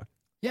excited about.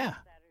 Yeah.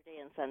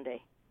 Saturday and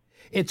Sunday.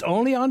 It's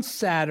only on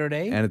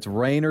Saturday. And it's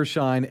rain or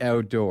shine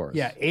outdoors.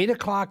 Yeah, 8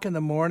 o'clock in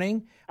the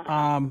morning.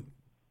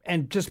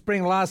 And just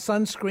bring a lot of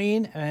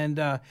sunscreen. And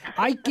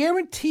I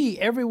guarantee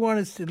everyone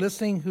who's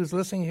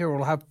listening here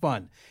will have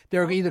fun.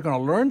 They're either going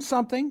to learn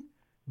something,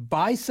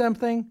 buy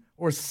something,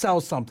 or sell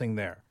something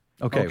there.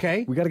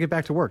 Okay. We got to get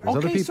back to work. There's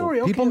other people.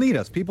 Sorry. People need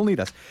us. People need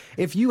us.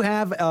 If you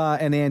have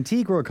an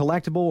antique or a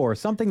collectible or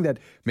something that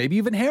maybe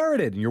you've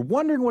inherited and you're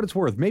wondering what it's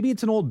worth, maybe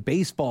it's an old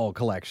baseball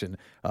collection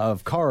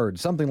of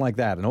cards, something like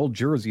that, an old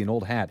jersey, an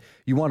old hat.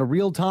 You want a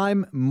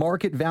real-time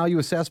market value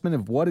assessment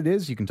of what it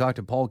is, you can talk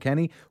to Paul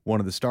Kenny, one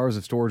of the stars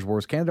of Storage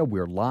Wars Canada.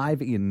 We're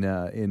live in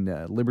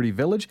Liberty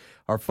Village.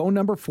 Our phone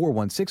number,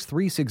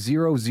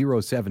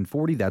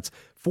 416-360-0740. That's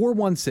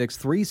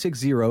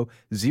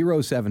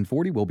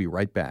 416-360-0740. We'll be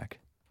right back.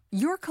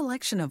 Your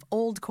collection of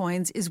old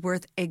coins is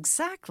worth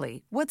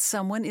exactly what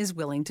someone is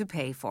willing to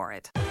pay for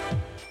it.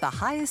 The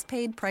highest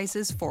paid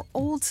prices for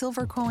old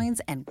silver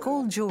coins and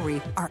gold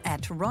jewelry are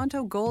at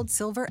Toronto Gold,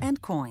 Silver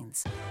and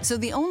Coins. So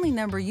the only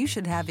number you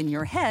should have in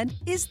your head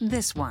is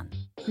this one,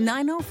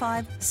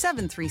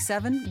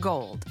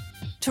 905-737-GOLD.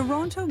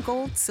 Toronto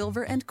Gold,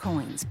 Silver and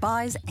Coins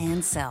buys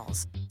and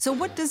sells. So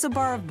what does a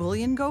bar of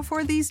bullion go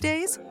for these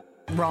days?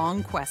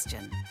 Wrong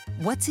question.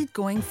 What's it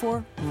going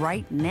for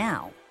right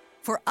now?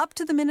 For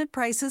up-to-the-minute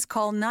prices,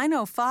 call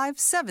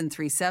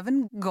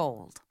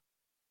 905-737-GOLD.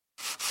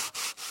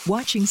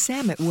 Watching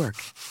Sam at work,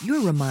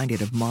 you're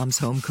reminded of Mom's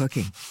home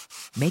cooking.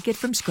 Make it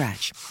from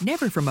scratch,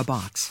 never from a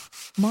box.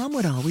 Mom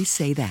would always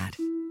say that.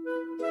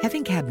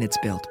 Having cabinets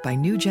built by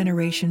New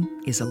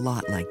Generation is a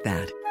lot like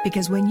that.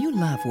 Because when you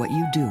love what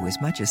you do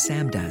as much as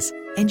Sam does,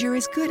 and you're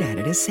as good at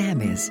it as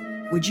Sam is,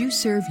 would you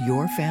serve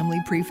your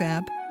family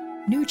prefab?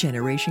 New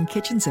Generation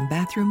Kitchens and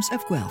Bathrooms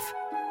of Guelph.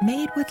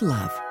 Made with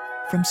love.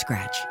 From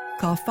scratch.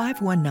 Call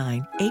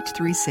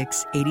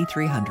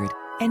 519-836-8300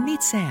 and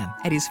meet Sam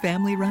at his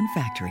family-run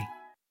factory.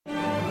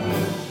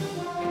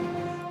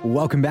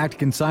 Welcome back to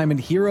Consignment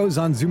Heroes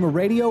on Zoomer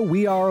Radio.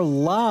 We are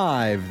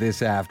live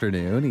this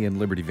afternoon in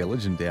Liberty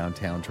Village in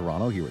downtown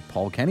Toronto here with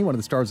Paul Kenny, one of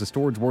the stars of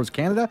Storage Wars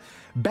Canada.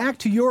 Back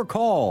to your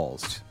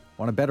calls.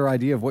 Want a better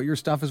idea of what your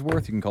stuff is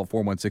worth? You can call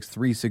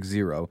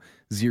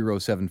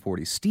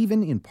 416-360-0740.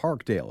 Stephen in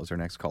Parkdale is our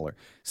next caller.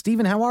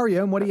 Stephen, how are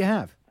you and what do you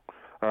have?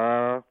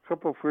 A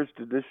couple of first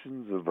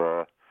editions of,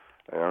 I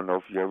don't know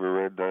if you ever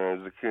read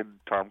as a kid,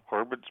 Tom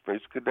Corbett,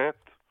 Space Cadet.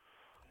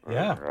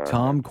 Yeah.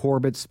 Tom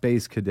Corbett,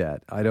 Space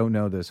Cadet. I don't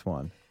know this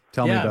one.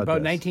 Tell me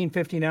about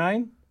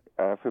 1959?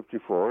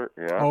 54,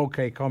 yeah.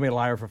 Okay, call me a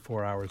liar for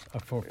 4 hours,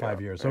 for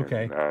 5 years.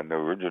 Okay. And the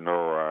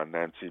original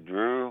Nancy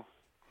Drew.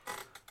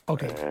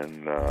 Okay.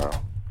 And I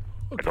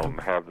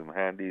don't have them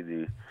handy,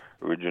 the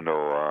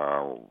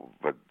original,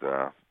 but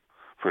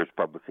first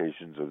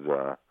publications of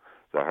the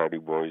Hardy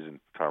Boys and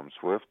Tom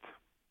Swift.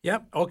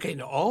 Yep. Okay.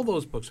 Now, all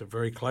those books are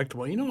very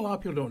collectible. You know, a lot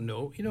of people don't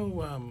know. You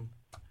know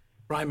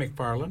Brian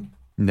McFarlane?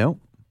 No.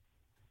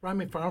 Brian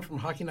McFarlane from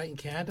Hockey Night in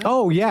Canada?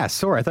 Oh, yeah.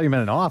 Sorry. I thought you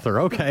meant an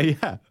author. Okay,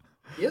 yeah.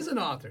 He is an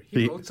author.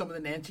 He wrote some of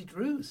the Nancy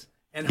Drews.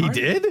 And he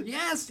did?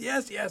 Yes.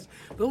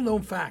 Little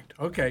known fact.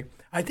 Okay.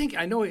 I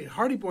know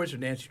Hardy Boys or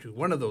Nancy Drew.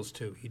 One of those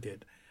two he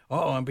did.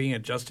 I'm being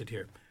adjusted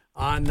here.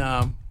 On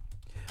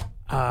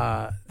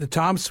the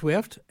Tom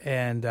Swift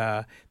and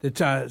the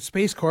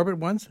Space Corbett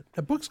ones,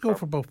 the books go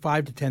for about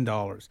 $5 to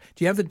 $10.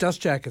 Do you have the dust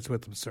jackets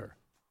with them, sir?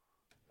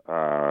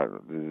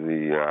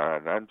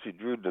 The Nancy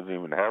Drew doesn't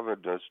even have a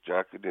dust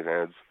jacket. It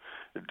has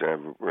it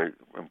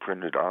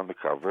imprinted on the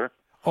cover.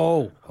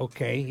 Oh,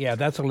 okay. Yeah,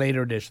 that's a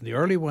later edition. The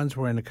early ones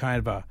were in a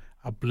kind of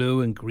a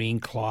blue and green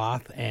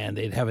cloth, and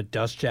they'd have a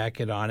dust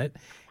jacket on it.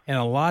 And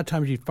a lot of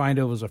times you'd find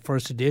it was a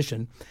first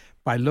edition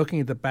by looking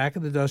at the back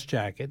of the dust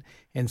jacket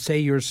and say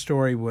your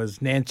story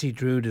was Nancy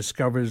Drew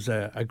discovers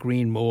a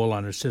green mole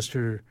on her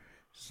sister's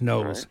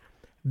nose. Right.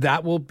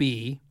 That will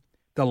be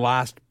the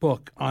last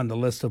book on the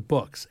list of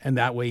books, and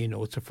that way you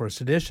know it's a first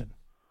edition.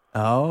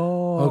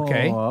 Oh,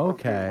 okay.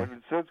 When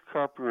it says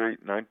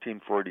copyright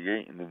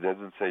 1948 and it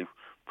doesn't say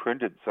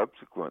printed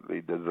subsequently,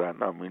 does that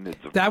not mean it's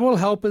That will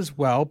help as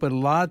well, but a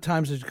lot of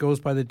times it goes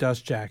by the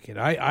dust jacket.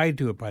 I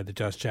do it by the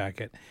dust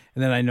jacket,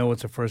 and then I know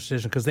it's a first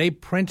edition because they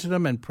printed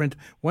them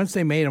once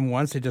they made them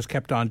once, they just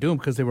kept on doing them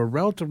because they were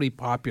relatively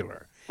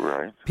popular.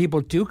 Right.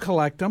 People do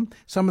collect them.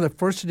 Some of the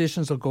first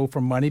editions will go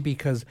for money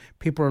because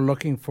people are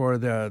looking for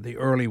the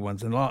early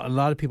ones, and a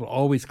lot of people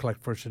always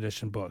collect first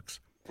edition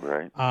books.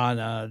 Right.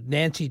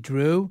 Nancy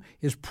Drew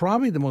is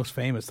probably the most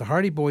famous. The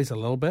Hardy Boys a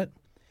little bit,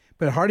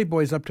 but Hardy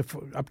Boys up to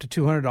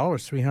 $200,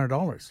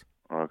 $300.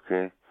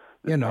 Okay.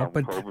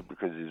 But Corbett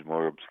because he's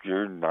more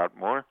obscure, not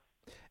more.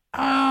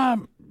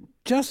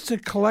 Just the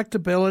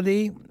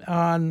collectability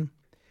on.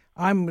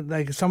 I'm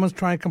like someone's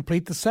trying to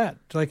complete the set,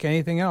 like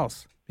anything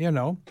else.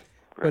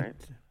 Right.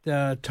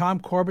 But Tom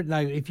Corbett, now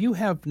if you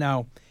have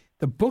now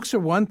The books are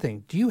one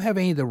thing. Do you have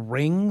any of the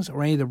rings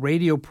or any of the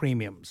radio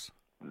premiums?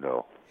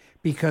 No.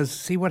 Because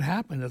see what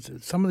happened is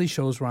some of these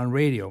shows were on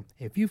radio.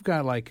 If you've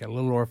got like a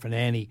Little Orphan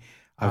Annie,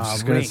 I was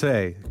just going to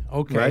say,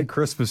 okay, right?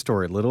 Christmas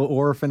Story, Little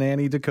Orphan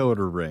Annie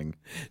decoder ring.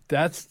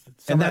 That's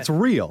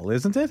real,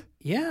 isn't it?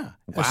 Yeah.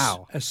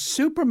 Wow. A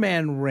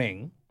Superman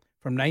ring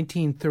from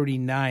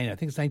 1939, I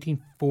think it's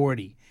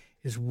 1940,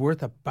 is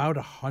worth about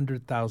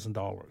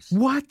 $100,000.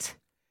 What?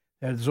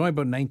 There's only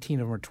about 19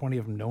 of them or 20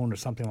 of them known or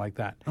something like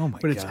that. Oh, my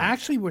God. But it's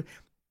actually worth,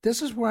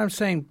 this is where I'm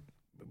saying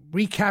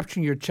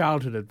recapturing your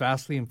childhood at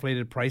vastly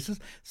inflated prices.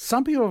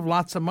 Some people have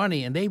lots of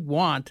money and they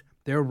want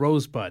their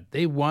Rosebud.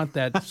 They want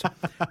that.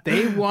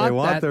 They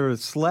want their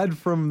sled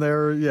from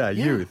their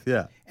youth.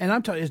 Yeah. And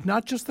I'm telling you, it's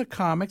not just the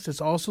comics,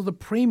 it's also the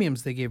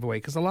premiums they gave away.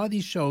 Because a lot of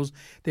these shows,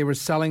 they were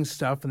selling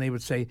stuff and they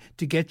would say,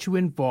 to get you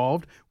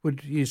involved,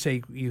 would you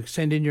say you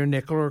send in your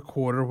nickel or a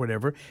quarter or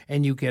whatever,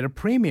 and you get a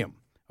premium,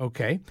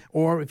 okay?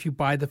 Or if you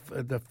buy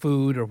the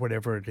food or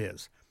whatever it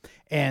is.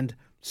 And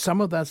some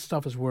of that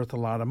stuff is worth a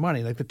lot of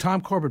money. Like the Tom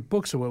Corbett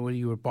books are what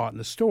you would bought in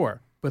the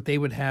store, but they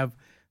would have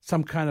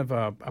some kind of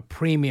a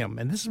premium.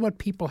 And this is what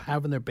people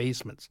have in their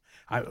basements.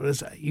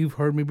 You've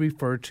heard me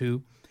refer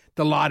to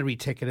the lottery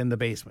ticket in the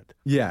basement.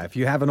 Yeah, if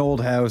you have an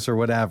old house or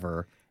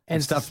whatever,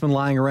 and stuff's been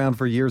lying around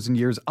for years and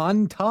years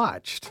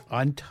untouched,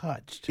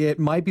 it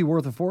might be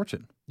worth a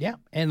fortune. Yeah,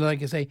 and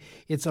like I say,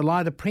 it's a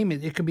lot of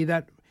premium. It could be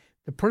that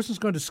the person's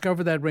going to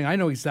discover that ring. I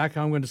know exactly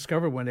how I'm going to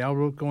discover it one day.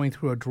 I'll going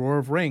through a drawer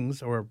of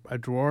rings or a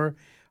drawer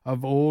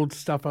of old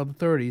stuff out of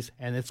the 30s,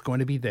 and it's going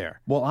to be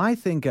there. Well, I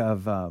think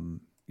of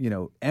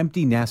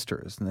empty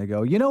nesters. And they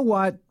go, you know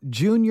what?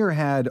 Junior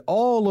had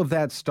all of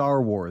that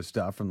Star Wars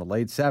stuff from the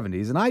late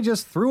 70s, and I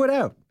just threw it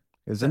out.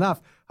 It was enough.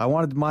 I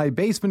wanted my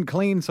basement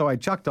clean, so I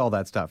chucked all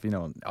that stuff.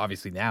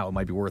 Obviously now it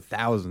might be worth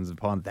thousands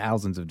upon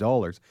thousands of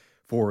dollars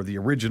for the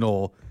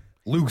original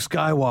Luke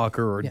Skywalker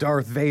or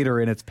Darth Vader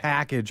in its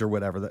package or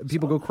whatever.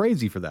 People go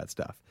crazy for that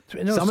stuff.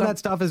 Some of that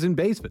stuff is in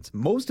basements.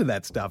 Most of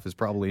that stuff is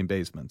probably in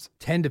basements.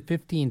 10 to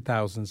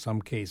 15,000 in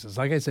some cases.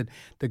 Like I said,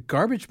 the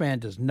garbage man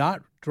does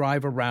not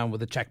drive around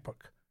with a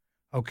checkbook.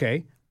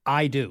 Okay?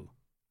 I do.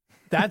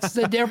 That's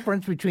the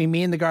difference between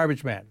me and the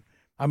garbage man.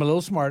 I'm a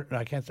little smarter.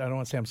 I don't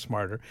want to say I'm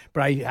smarter,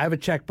 but I have a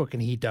checkbook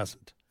and he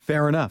doesn't.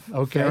 Fair enough.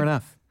 Okay. Fair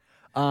enough.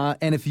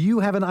 And if you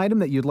have an item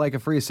that you'd like a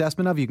free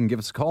assessment of, you can give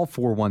us a call,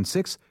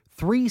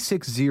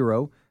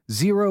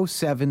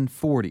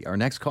 416-360-0740. Our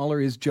next caller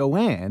is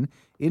Joanne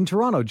in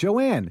Toronto.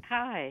 Joanne.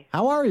 Hi.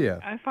 How are you?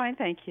 I'm fine,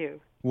 thank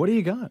you. What do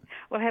you got?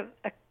 Well, I have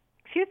a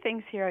few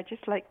things here I'd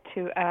just like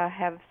to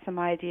have some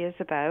ideas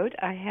about.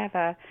 I have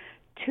a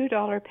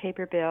 $2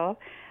 paper bill,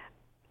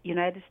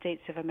 United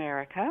States of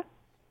America.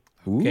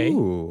 Okay.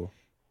 Ooh.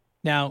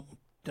 Now,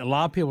 a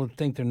lot of people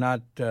think they're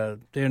not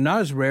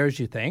as rare as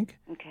you think.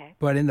 Okay.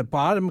 But in the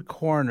bottom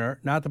corner,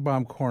 not the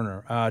bottom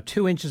corner,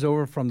 2 inches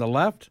over from the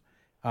left,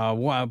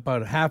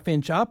 about a half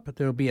inch up,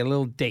 there'll be a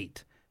little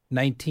date,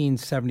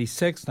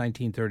 1976,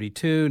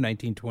 1932,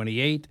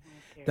 1928.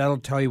 Okay. That'll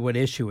tell you what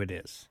issue it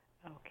is.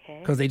 Okay.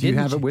 Because Do you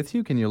have it with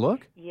you? Can you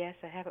look? Yes,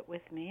 I have it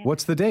with me.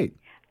 What's the date?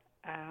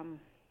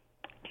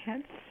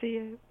 Can't see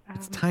it.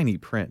 It's tiny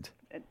print.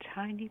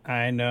 Tiny print.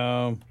 I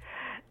know.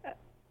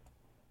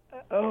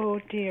 Oh,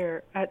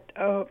 dear.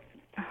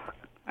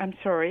 I'm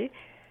sorry.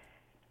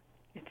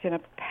 It's in a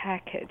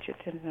package.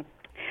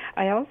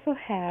 I also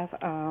have,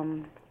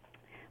 I'm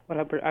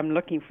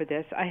looking for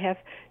this. I have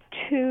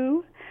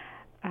 2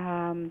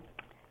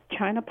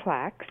 China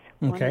plaques.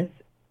 Okay. One is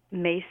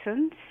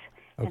Masons,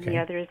 and the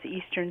other is the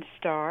Eastern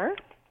Star.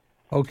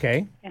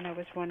 Okay. And I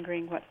was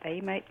wondering what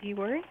they might be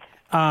worth.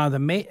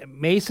 The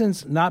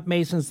Masons, not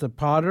Masons the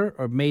potter,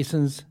 or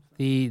Masons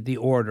the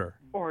order?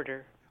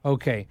 Order.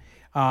 Okay.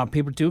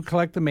 People do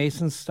collect the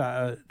Masons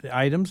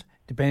items,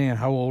 depending on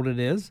how old it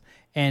is,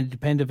 and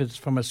depend if it's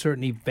from a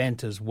certain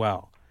event as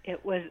well.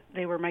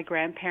 They were my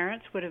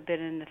grandparents, would have been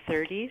in the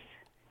 30s.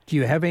 Do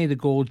you have any of the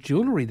gold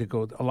jewelry that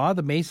goes? A lot of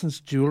the Masons'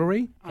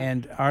 jewelry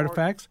and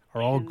artifacts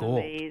are all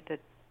gold.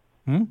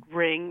 The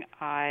ring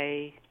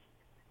I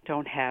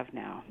don't have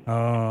now.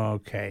 Oh,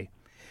 okay.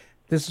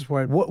 This is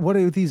what What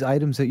are these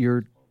items that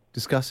you're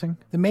discussing?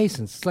 the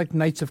Masons. It's like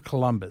Knights of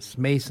Columbus,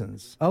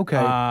 Masons. Okay,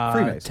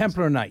 Freemasons.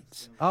 Templar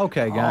Knights.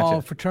 Okay, gotcha.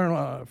 All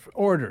fraternal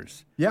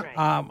orders. Yep.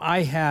 Right.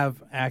 I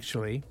have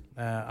actually.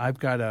 I've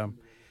got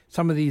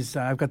some of these.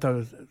 I've got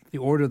the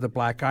Order of the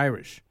Black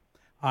Irish.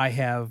 I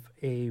have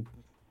a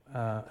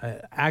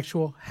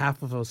actual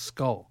half of a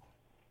skull.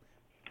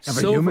 Of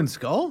a human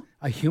skull?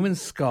 A human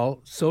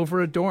skull,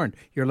 silver adorned.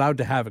 You're allowed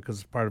to have it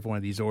because it's part of one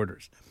of these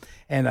orders.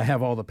 And I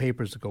have all the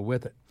papers that go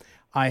with it.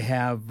 I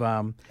have...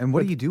 and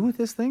what do you do with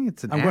this thing?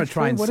 I'm going to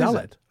try and sell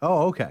it.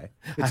 Oh, okay.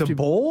 It's a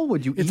bowl?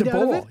 Would you eat It's a out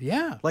bowl, of it?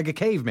 yeah. Like a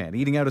caveman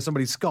eating out of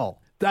somebody's skull.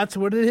 That's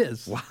what it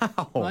is.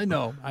 Wow. I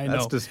know.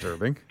 That's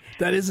disturbing.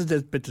 That is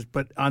a bit,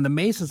 but on the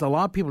Masons, a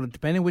lot of people,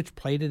 depending on which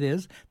plate it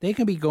is, they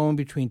can be going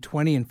between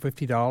 $20 and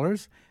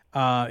 $50.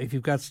 If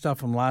you've got stuff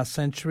from last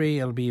century,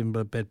 it'll be even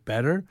a bit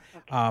better.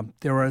 Okay.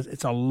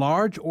 It's a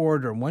large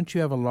order. And once you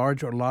have a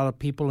lot of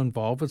people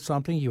involved with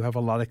something, you have a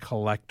lot of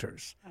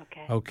collectors.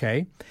 Okay.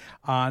 Okay.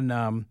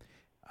 On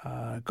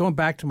going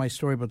back to my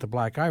story about the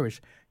Black Irish,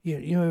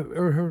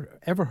 you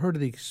ever heard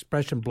of the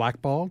expression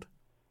blackballed?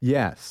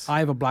 Yes. I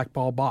have a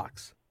blackball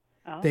box.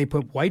 Oh. They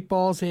put white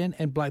balls in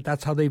and black.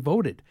 That's how they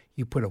voted.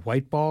 You put a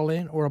white ball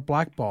in or a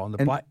black ball.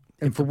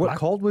 And for what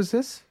cult was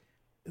this?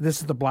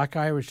 This is the Black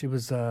Irish. It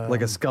was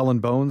like a Skull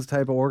and Bones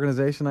type of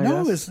organization, I guess?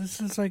 No, this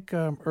is like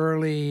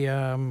early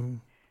order.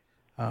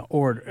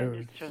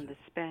 It's from the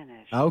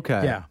Spanish.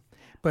 Okay. Yeah.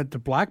 But the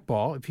black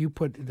ball, if you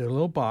put the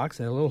little box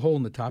and a little hole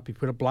in the top, you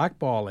put a black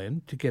ball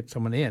in to get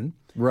someone in.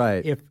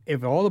 Right.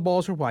 If all the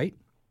balls are white,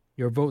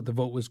 the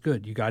vote was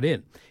good. You got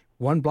in.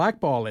 One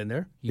black ball in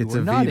there, you it's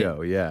were a not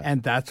veto, in. yeah.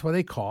 And that's why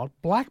they call it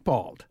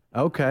blackballed.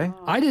 Okay.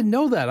 I didn't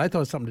know that. I thought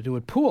it was something to do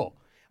with pool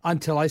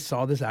until I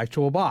saw this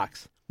actual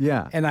box.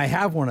 Yeah. And I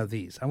have one of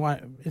these.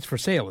 It's for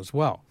sale as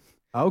well.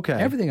 Okay.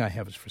 Everything I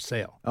have is for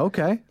sale.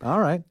 Okay. All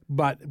right.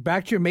 But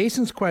back to your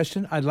Mason's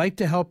question, I'd like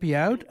to help you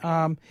out.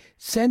 You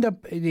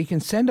can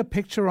send a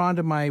picture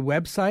onto my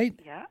website.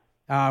 Yeah.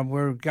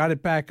 We've got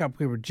it back up.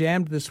 We were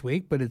jammed this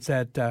week, but it's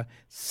at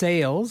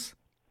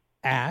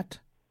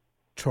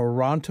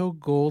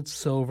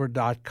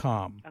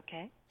sales@torontogoldsilver.com.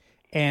 Okay.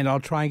 And I'll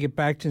try and get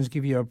back to you and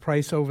give you a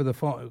price over the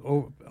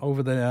phone,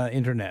 over the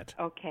internet.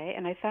 Okay,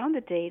 and I found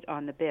the date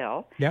on the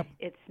bill. Yep.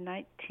 It's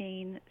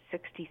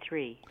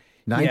 1963.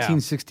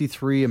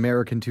 1963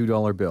 American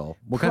 $2 bill.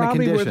 What kind of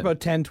Probably condition? worth about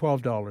 $10,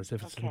 $12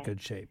 if it's in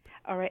good shape.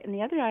 All right, and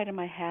the other item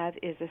I have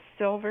is a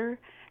silver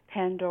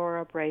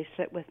Pandora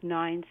bracelet with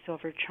 9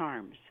 silver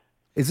charms.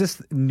 Is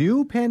this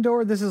new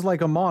Pandora? This is like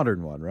a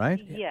modern one,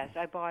 right? Yes,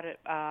 I bought it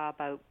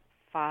about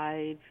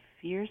 5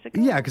 years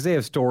ago. Yeah, because they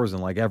have stores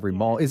in like every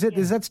mall. Is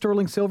that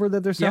sterling silver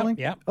that they're selling?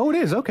 Yep. Oh, it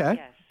is. Okay.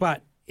 Yes.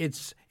 But it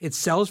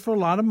sells for a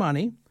lot of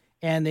money,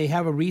 and they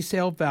have a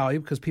resale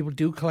value because people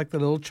do collect the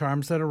little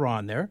charms that are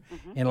on there.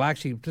 Mm-hmm. And it'll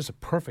actually just a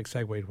perfect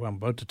segue to what I'm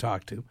about to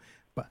talk to.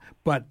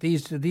 But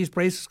these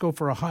bracelets go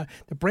for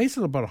the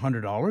bracelet about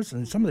 $100,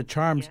 and some of the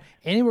charms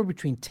anywhere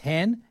between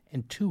 $10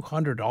 and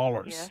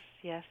 $200.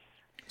 Yes.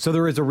 So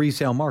there is a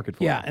resale market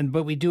for it. Yeah,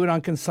 but we do it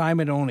on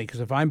consignment only because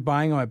if I'm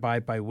buying them, I buy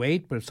it by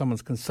weight. But if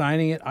someone's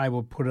consigning it, I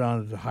will put it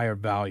on at a higher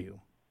value.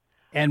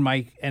 And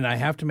I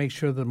have to make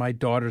sure that my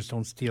daughters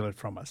don't steal it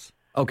from us.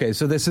 Okay,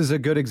 so this is a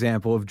good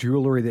example of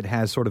jewelry that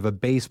has sort of a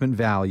basement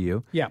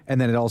value. Yeah.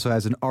 And then it also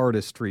has an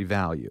artistry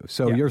value.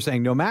 So you're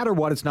saying no matter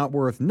what, it's not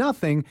worth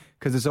nothing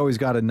because it's always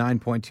got a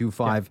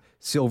 9.25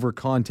 silver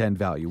content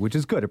value, which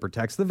is good. It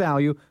protects the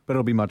value, but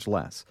it'll be much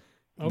less.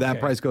 Okay. That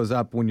price goes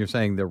up when you're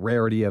saying the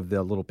rarity of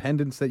the little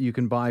pendants that you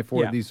can buy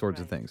for these sorts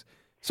of things.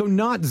 So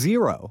not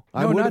zero.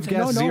 I would have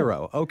guessed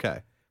zero.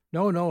 Okay.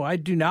 No, I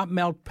do not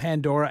melt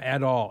Pandora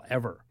at all,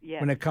 ever.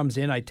 Yes. When it comes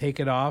in, I take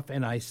it off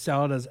and I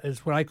sell it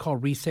as what I call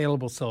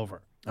resaleable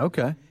silver.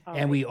 Okay.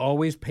 And we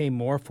always pay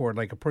more for it.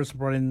 Like a person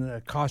brought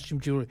in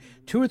costume jewelry.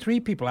 2 or 3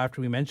 people,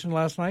 after we mentioned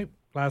last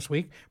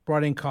week,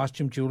 brought in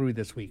costume jewelry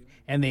this week.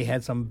 And they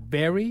had some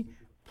very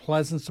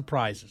pleasant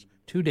surprises.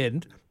 2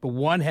 didn't, but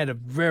 1 had a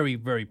very,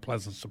 very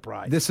pleasant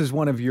surprise. This is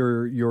one of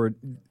your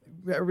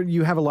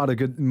you have a lot of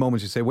good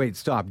moments. You say, wait,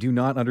 stop, do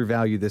not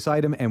undervalue this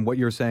item. And what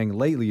you're saying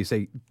lately, you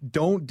say,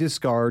 don't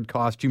discard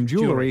costume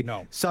jewelry.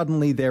 No.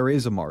 Suddenly there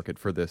is a market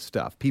for this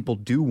stuff. People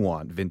do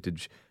want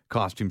vintage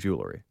costume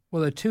jewelry.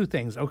 Well, there are 2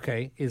 things,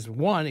 is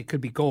 1, it could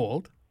be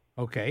gold,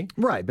 okay?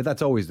 Right, but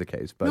that's always the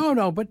case. But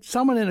No, but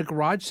someone in a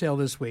garage sale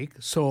this week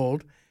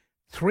sold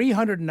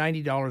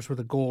 $390 worth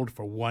of gold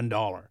for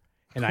 $1.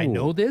 And I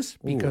know this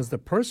because the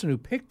person who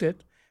picked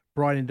it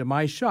brought it into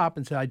my shop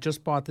and said, I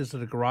just bought this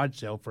at a garage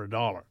sale for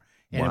 $1.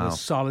 And it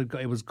was solid,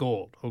 it was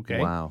gold, okay?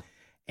 Wow.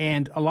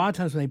 And a lot of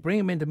times when they bring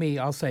them into me,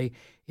 I'll say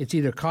it's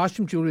either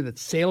costume jewelry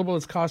that's saleable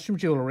as costume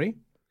jewelry,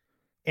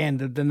 and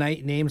the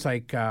names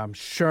like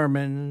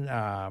Sherman,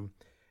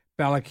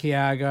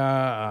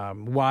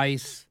 Balenciaga,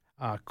 Weiss,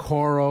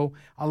 Coro.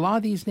 A lot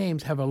of these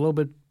names have a little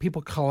bit,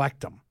 people collect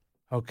them,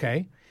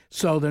 okay?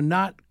 So they're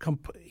not,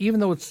 even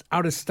though it's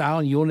out of style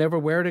and you'll never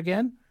wear it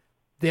again,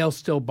 they'll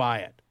still buy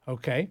it,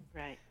 okay?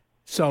 Right.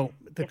 So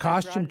the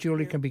costume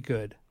jewelry can be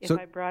good. If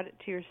I brought it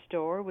to your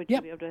store, would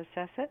you be able to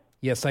assess it?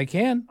 Yes, I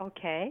can.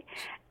 Okay.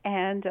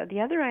 And the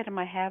other item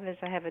I have is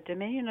I have a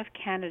Dominion of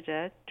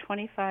Canada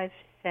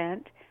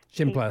 25-cent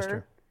Shin paper.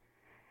 plaster.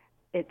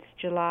 It's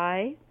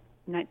July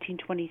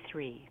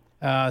 1923.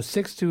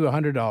 $6 to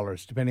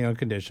 $100, depending on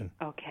condition.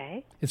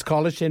 Okay. It's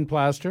called a shin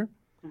plaster,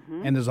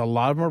 and there's a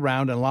lot of them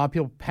around, and a lot of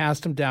people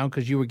passed them down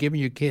because you were giving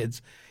your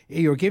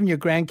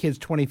grandkids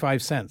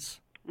 25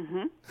 cents.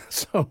 Mm-hmm.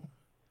 So...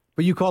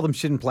 But you call them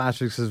shin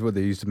plastics is what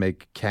they used to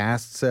make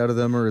casts out of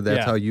them, or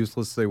that's how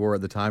useless they were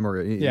at the time,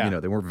 or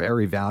they weren't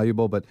very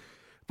valuable. But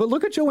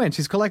look at Joanne;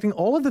 she's collecting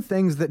all of the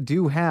things that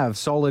do have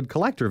solid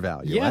collector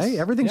value. Yes. Right?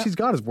 Everything she's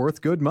got is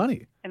worth good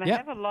money. And I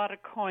have a lot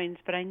of coins,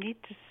 but I need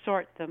to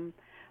sort them,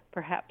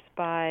 perhaps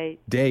by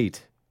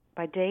date.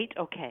 By date,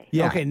 okay.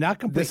 Yeah. Okay, not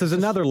complete. This is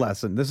another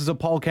lesson. This is a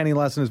Paul Kenny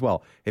lesson as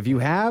well. If you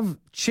have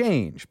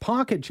change,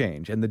 pocket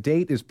change, and the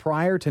date is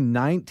prior to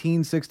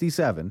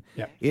 1967,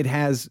 it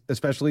has,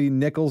 especially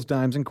nickels,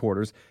 dimes, and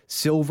quarters,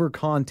 silver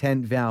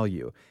content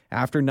value.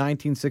 After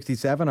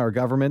 1967, our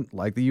government,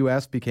 like the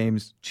U.S., became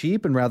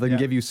cheap, and rather than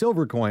give you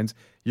silver coins,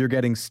 you're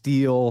getting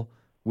steel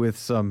with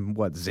some,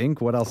 zinc?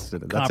 What else is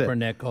it? That's Copper it.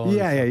 nickel.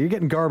 Yeah, you're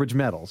getting garbage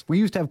metals. We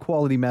used to have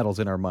quality metals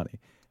in our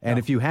money. And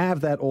if you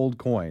have that old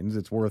coins,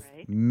 it's worth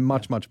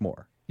much, much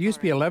more. It used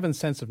to be 11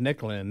 cents of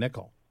nickel in a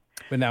nickel,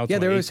 but now it's there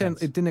only 8 was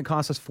cents. it didn't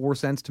cost us 4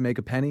 cents to make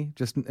a penny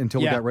just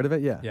until we got rid of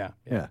it. Yeah.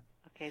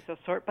 Okay, so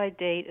sort by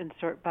date and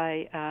sort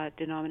by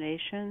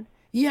denomination.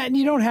 Yeah, and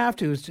you don't have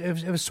to. If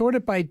it's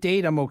sorted by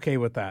date, I'm okay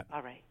with that.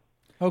 All right.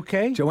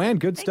 Okay. Joanne,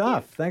 good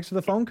stuff. Thanks for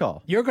the phone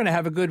call. You're going to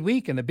have a good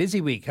week and a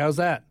busy week. How's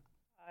that?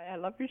 I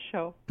love your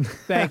show.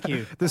 Thank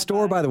you. The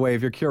store, by the way,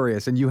 if you're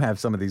curious and you have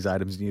some of these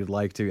items and you'd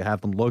like to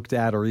have them looked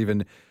at or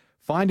even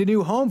find a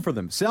new home for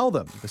them, sell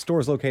them. The store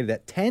is located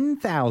at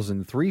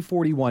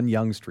 10,341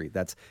 Yonge Street.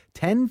 That's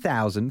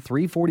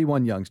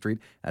 10,341 Yonge Street.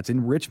 That's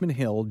in Richmond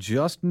Hill,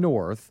 just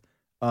north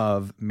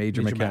of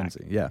Major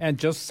Mackenzie. Yeah. And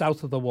just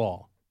south of the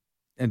wall.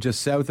 And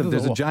just south of,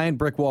 there's a giant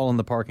brick wall in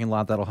the parking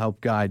lot that'll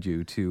help guide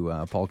you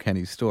to Paul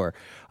Kenny's store.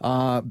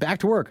 Back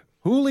to work.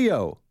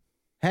 Julio.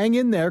 Hang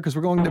in there because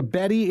we're going to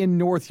Betty in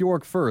North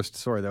York first.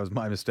 Sorry, that was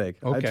my mistake.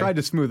 Okay. I tried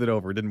to smooth it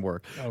over. It didn't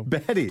work.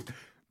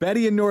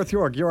 Betty in North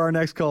York, you're our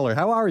next caller.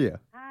 How are you?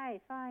 Hi,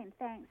 fine,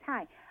 thanks.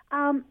 Hi.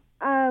 I'm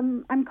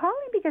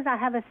calling because I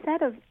have a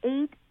set of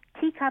 8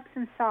 teacups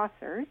and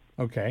saucers.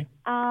 Okay.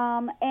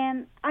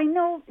 And I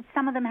know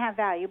some of them have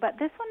value, but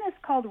this one is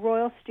called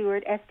Royal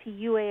Stewart,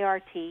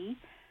 Stuart,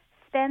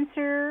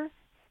 Spencer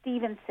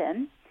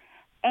Stevenson,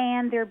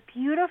 and they're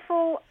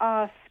beautiful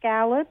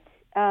scalloped.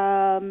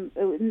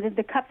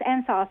 The cups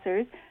and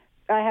saucers.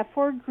 I have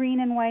 4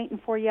 green and white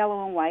and 4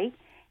 yellow and white,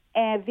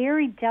 and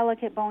very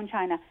delicate bone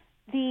china.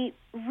 The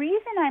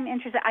reason I'm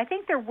interested, I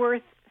think they're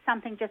worth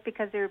something just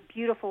because they're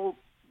beautiful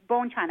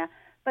bone china.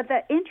 But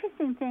the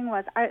interesting thing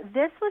was,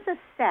 this was a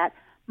set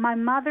my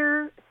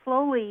mother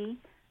slowly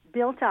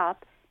built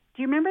up.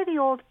 Do you remember the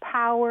old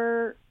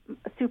Power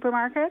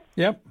supermarket?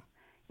 Yep.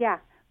 Yeah.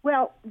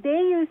 Well, they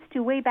used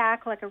to, way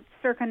back, like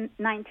circa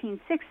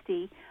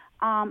 1960,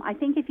 I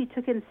think if you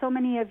took in so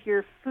many of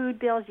your food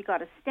bills, you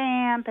got a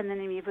stamp, and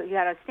then you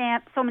got a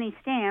stamp, so many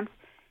stamps,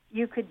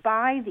 you could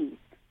buy these.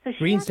 So she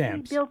Green actually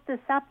stamps. built this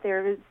up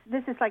there.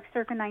 This is like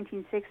circa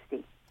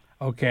 1960.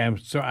 Okay,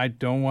 so I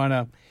don't want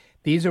to.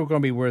 These are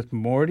going to be worth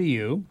more to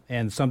you,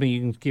 and something you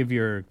can give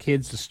your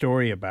kids a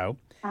story about.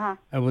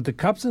 And with the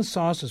cups and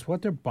saucers,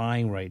 what they're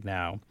buying right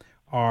now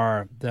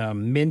are the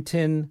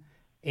Minton,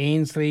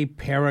 Ainsley,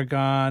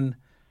 Paragon,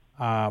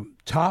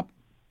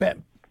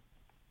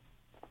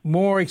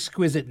 more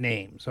exquisite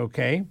names.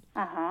 Okay.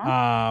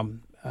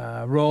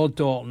 Royal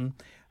Dalton.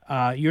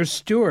 Your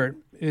Stewart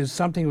is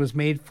something that was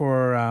made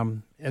for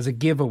as a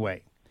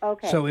giveaway.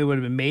 Okay. So it would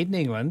have been made in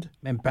England,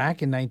 and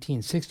back in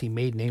 1960,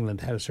 made in England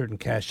had a certain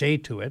cachet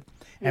to it,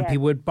 and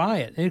people would buy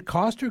it. And it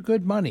cost her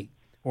good money,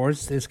 or in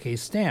this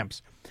case,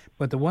 stamps.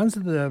 But the ones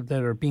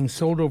that are being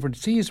sold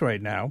overseas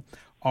right now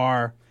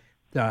are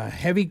the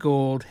heavy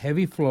gold,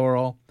 heavy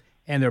floral,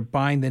 and they're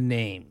buying the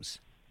names.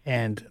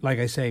 And like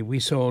I say, we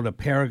sold a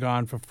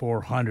Paragon for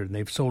 $400, and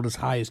they've sold as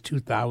high as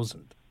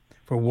 $2,000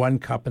 for 1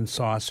 cup and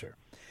saucer.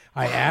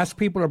 I ask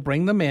people to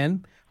bring them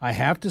in. I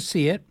have to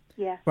see it.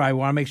 Yeah. But I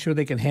want to make sure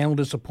they can handle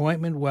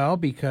disappointment well,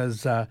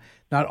 because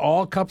not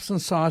all cups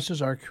and saucers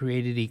are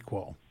created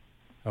equal.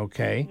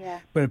 Okay? Yeah.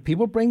 But if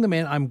people bring them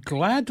in, I'm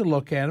glad to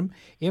look at them.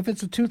 If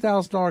it's a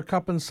 $2,000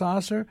 cup and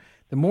saucer,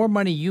 the more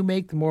money you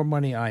make, the more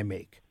money I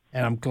make.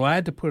 And I'm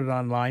glad to put it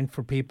online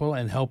for people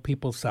and help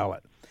people sell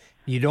it.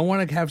 You don't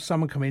want to have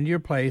someone come into your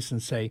place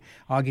and say,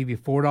 I'll give you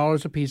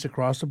 $4 a piece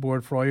across the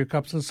board for all your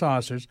cups and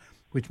saucers,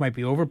 which might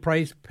be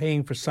overpriced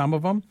paying for some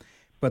of them,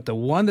 but the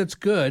one that's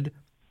good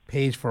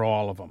pays for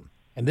all of them.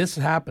 And this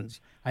happens.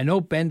 I know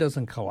Ben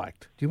doesn't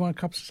collect. Do you want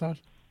cups and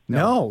saucers?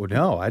 No.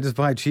 I just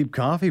buy cheap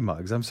coffee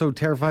mugs. I'm so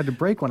terrified to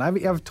break one.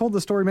 I've told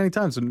the story many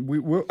times, and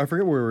I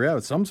forget where we were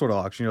at some sort of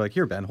auction. You're like,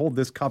 here, Ben, hold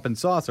this cup and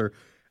saucer.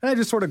 And I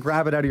just sort of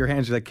grab it out of your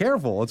hands. You're like,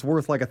 careful, it's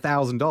worth like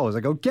 $1,000. I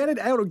go, get it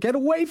out, get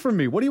away from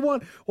me. What do you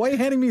want? Why are you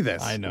handing me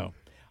this? I know.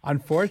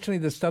 Unfortunately,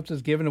 the stuff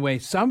that's given away,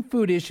 some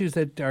food issues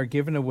that are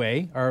given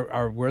away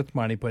are worth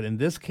money, but in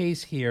this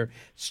case here,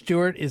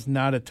 Stewart is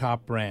not a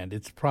top brand.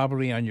 It's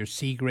probably on your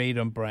C grade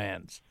on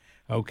brands.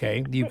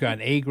 Okay, you've got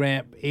A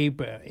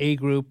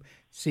group,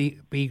 C,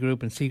 B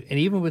group, and C, and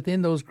even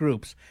within those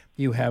groups,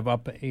 you have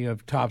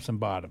tops and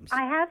bottoms.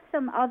 I have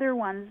some other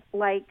ones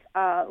like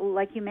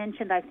you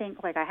mentioned. I think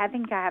I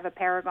have a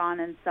Paragon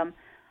and some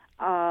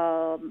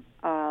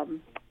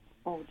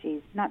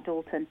not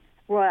Dalton,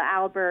 Royal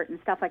Albert and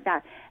stuff like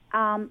that.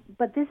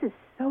 But this is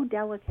so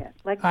delicate.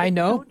 I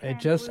know.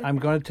 I'm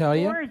going to tell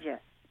you. Gorgeous.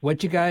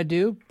 What you got to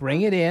do,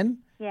 bring it in.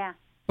 Yeah.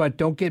 But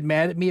don't get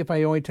mad at me if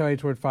I only tell you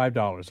it's worth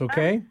 $5,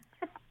 okay?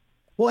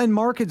 Well, and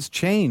markets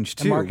change,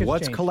 too.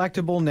 What's change.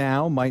 collectible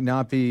now might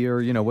not be,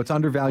 or, what's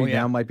undervalued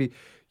now might be.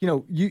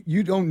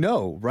 you don't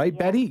know, right,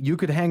 Betty? You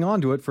could hang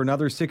on to it for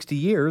another 60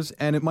 years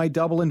and it might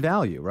double in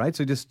value, right?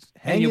 So just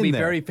hang in there. And you'll be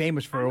very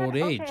famous for old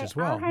age as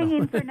well. I'll hang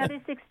in for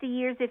another 60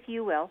 years if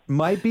you will.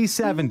 Might be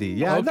 70.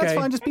 Yeah, that's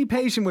fine. Just be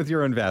patient with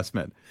your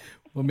investment.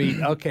 We'll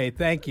meet. Okay,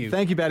 thank you.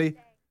 Thank you, Betty.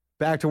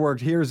 Back to work.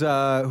 Here's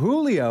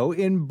Julio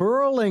in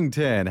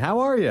Burlington. How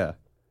are you?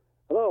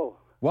 Hello.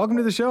 Welcome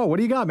to the show. What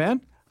do you got,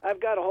 man? I've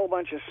got a whole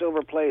bunch of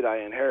silver plate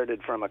I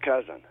inherited from a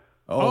cousin.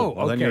 Oh,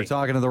 well, then you're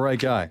talking to the right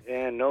guy.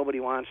 And nobody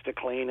wants to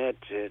clean it.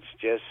 It's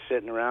just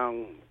sitting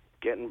around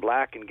getting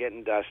black and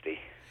getting dusty.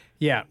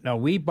 Yeah, no,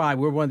 we're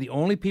one of the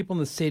only people in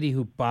the city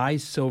who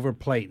buys silver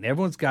plate. And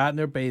everyone's got in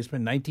their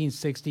basement,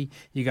 1960,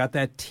 you got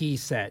that tea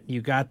set.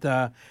 You got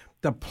the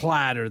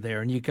platter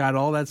there, and you got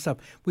all that stuff.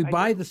 We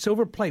buy the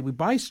silver plate. We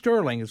buy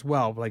sterling as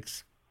well, like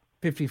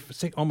 50,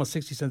 almost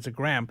 60 cents a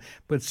gram.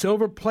 But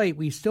silver plate,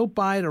 we still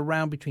buy it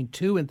around between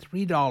 $2 and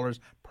 $3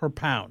 per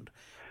pound.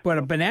 But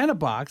a banana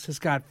box has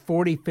got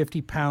 40,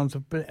 50 pounds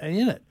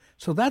in it.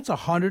 So that's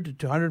 $100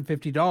 to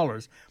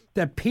 $150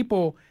 that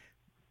people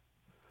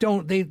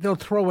they'll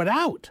throw it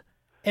out.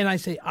 And I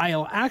say,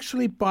 I'll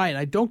actually buy it.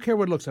 I don't care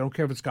what it looks like. I don't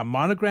care if it's got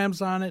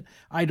monograms on it.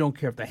 I don't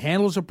care if the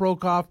handles are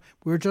broke off.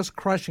 We're just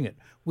crushing it.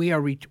 We are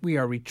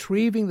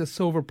retrieving the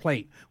silver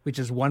plate, which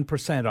is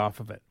 1% off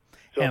of it.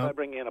 So if I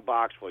bring in a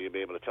box, will you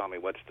be able to tell me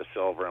what's the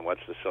silver and what's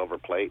the silver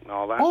plate and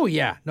all that? Oh,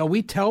 yeah. No,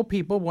 we tell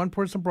people. One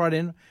person brought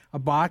in a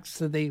box.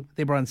 So they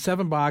brought in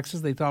 7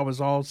 boxes. They thought it was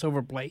all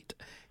silver plate.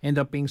 Ended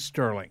up being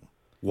sterling.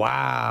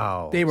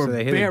 Wow. They were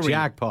hit a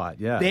jackpot,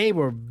 yeah. They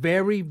were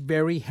very,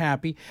 very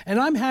happy. And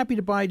I'm happy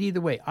to buy it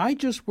either way. I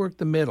just work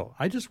the middle.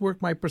 I just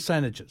work my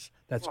percentages.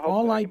 That's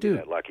all I do.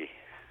 That lucky.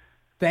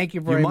 Thank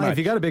you very much. If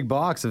you got a big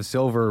box of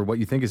silver, what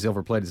you think is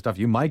silver plated stuff,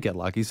 you might get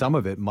lucky. Some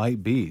of it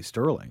might be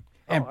sterling.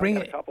 And I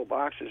got a couple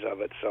boxes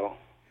of it, so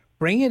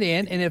bring it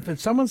in. And if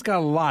someone's got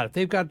a lot, if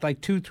they've got like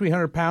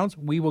 200-300 pounds,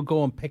 we will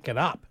go and pick it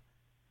up.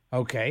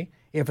 Okay,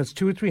 if it's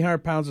 200 or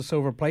 300 pounds of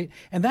silver plate,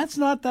 and that's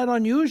not that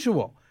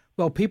unusual.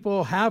 Well,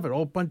 people have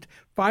it.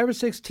 5 or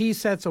 6 tea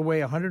sets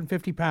weigh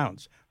 150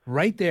 pounds,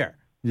 right there.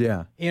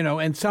 Yeah,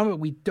 and some of it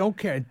we don't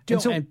care.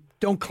 And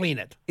don't clean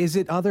it. Is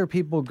it other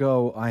people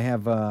go, I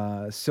have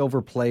a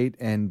silver plate,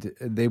 and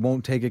they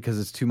won't take it because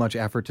it's too much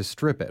effort to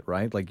strip it,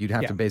 right? Like you'd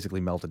have to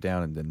basically melt it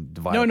down and then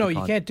divide it. No,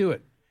 you can't do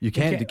it. It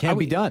can't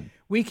be done.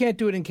 We can't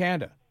do it in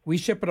Canada. We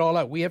ship it all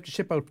out. We have to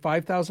ship out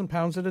 5,000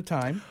 pounds at a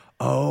time.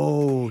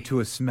 Oh, to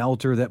a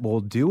smelter that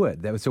will do it.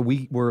 So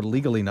we're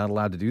legally not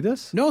allowed to do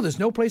this? No, there's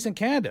no place in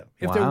Canada.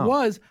 If there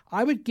was,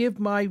 I would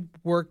give my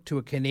work to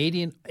a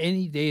Canadian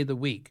any day of the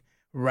week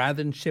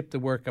rather than ship the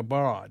work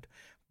abroad.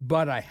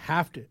 But I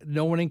have to.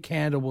 No one in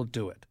Canada will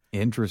do it.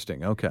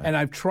 Interesting. Okay. And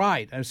I've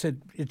tried. I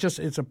said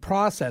it's a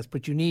process,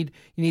 but you need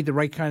the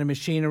right kind of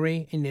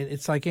machinery, and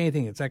it's like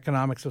anything. It's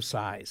economics of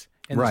size.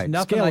 And right.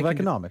 Scale of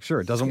economics.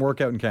 Sure. It doesn't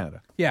work out in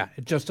Canada. Yeah.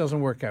 It just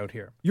doesn't work out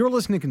here. You're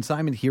listening to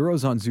Consignment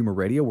Heroes on Zoomer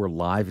Radio. We're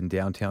live in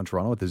downtown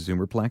Toronto at the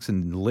Zoomerplex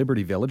in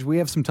Liberty Village. We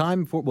have some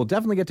time we'll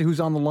definitely get to who's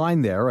on the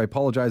line there. I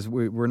apologize.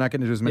 We're not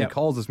getting to as many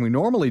calls as we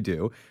normally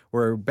do.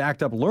 We're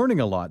backed up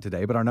learning a lot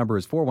today, but our number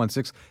is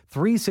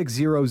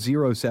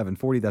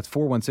 416-360-0740. That's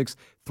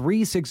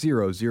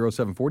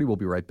 416-360-0740. We'll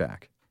be right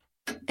back.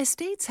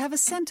 Estates have a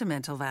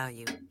sentimental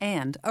value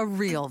and a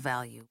real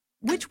value.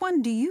 Which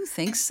one do you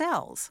think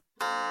sells?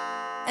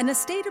 An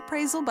estate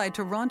appraisal by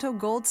Toronto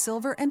Gold,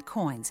 Silver and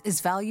Coins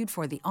is valued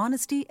for the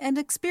honesty and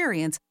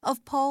experience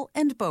of Paul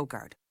and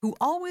Bogart, who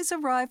always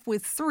arrive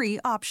with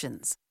 3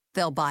 options.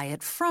 They'll buy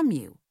it from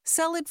you,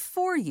 sell it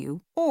for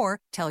you, or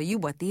tell you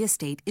what the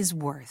estate is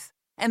worth.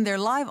 And their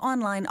live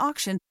online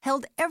auction,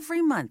 held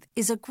every month,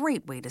 is a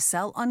great way to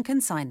sell on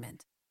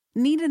consignment.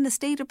 Need an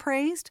estate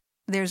appraised?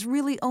 There's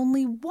really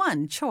only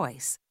one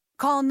choice.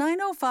 Call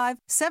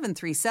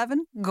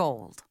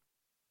 905-737-GOLD.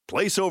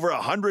 Place over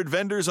 100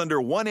 vendors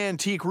under one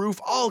antique roof,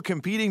 all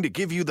competing to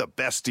give you the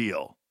best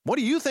deal. What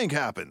do you think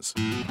happens?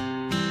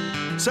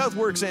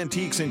 Southworks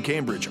Antiques in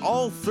Cambridge,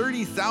 all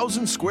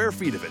 30,000 square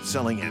feet of it,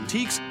 selling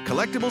antiques,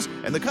 collectibles,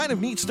 and the kind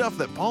of neat stuff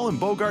that Paul and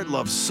Bogart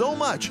love so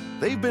much,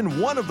 they've been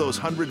one of those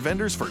 100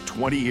 vendors for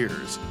 20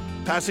 years.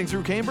 Passing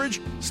through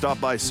Cambridge? Stop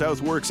by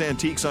Southworks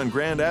Antiques on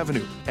Grand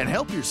Avenue and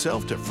help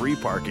yourself to free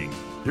parking.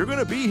 You're going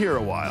to be here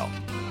a while.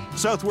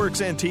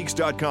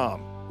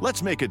 SouthworksAntiques.com.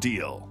 Let's make a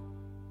deal.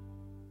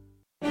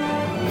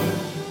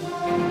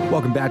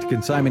 Welcome back to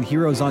Consignment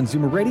Heroes on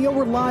Zoomer Radio.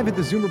 We're live at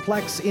the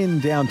Zoomerplex in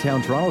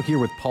downtown Toronto here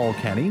with Paul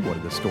Kenny, one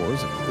of the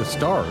stars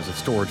of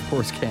Storage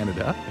Wars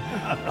Canada.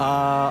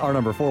 Our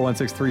number,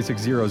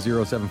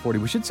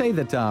 416-360-0740. We should say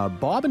that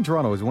Bob in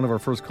Toronto is one of our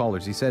first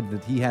callers. He said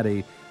that he had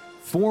a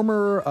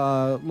former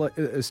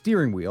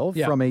steering wheel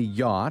from a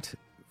yacht,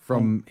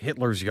 from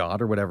Hitler's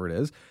yacht or whatever it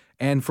is.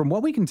 And from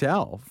what we can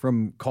tell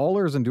from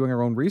callers and doing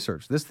our own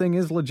research, this thing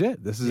is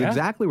legit. This is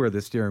exactly where the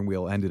steering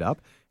wheel ended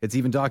up. It's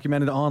even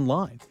documented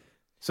online.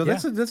 So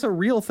that's a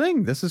real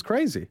thing. This is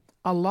crazy.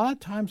 A lot of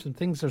times when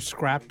things are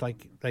scrapped,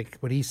 like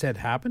what he said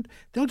happened,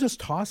 they'll just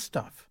toss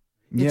stuff.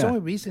 It's only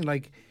recently,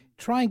 like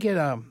try and get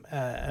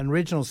an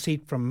original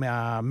seat from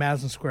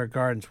Madison Square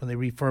Gardens when they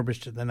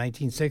refurbished it in the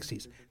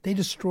 1960s. They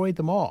destroyed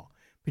them all.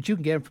 But you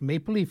can get them from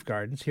Maple Leaf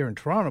Gardens here in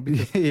Toronto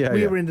because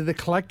we were into the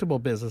collectible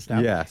business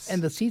now. Yes.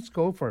 And the seats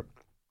go for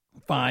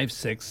 $500,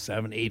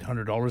 $600, $700,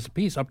 $800 a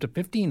piece, up to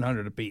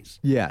 $1,500 a piece.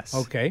 Yes.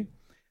 Okay.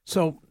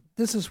 So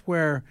this is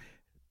where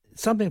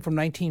something from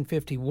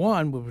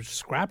 1951 was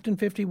scrapped in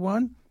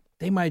 51.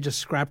 They might have just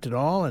scrapped it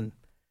all, and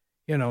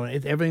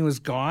everything was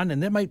gone.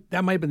 And that might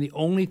have been the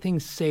only thing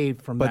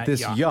saved from that yacht. But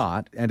this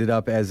yacht ended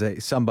up as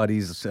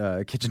somebody's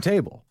kitchen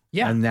table.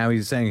 Yeah. And now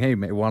he's saying, hey,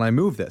 why don't I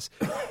move this?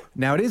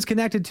 Now, it is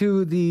connected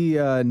to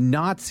the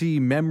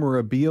Nazi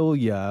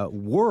memorabilia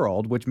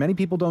world, which many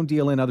people don't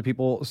deal in. Other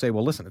people say,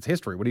 well, listen, it's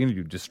history. What are you going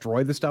to do,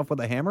 destroy the stuff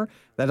with a hammer?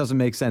 That doesn't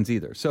make sense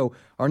either. So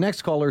our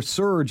next caller,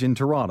 Serge in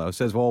Toronto,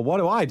 says, well,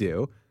 what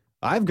do?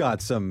 I've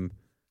got some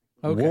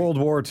World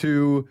War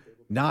II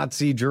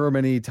Nazi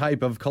Germany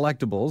type of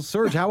collectibles.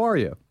 Serge, how are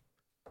you?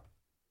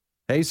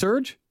 Hey,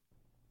 Serge?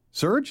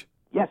 Serge?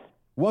 Yes.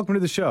 Welcome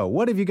to the show.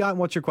 What have you got and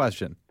what's your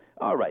question?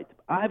 All right.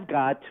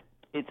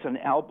 It's an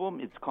album.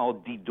 It's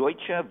called Die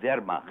Deutsche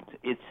Wehrmacht.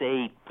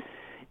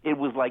 It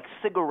was like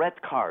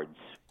cigarette cards.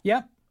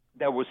 Yep.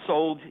 That were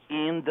sold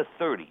in the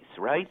 30s,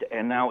 right?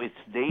 And now it's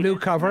dated. New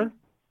cover.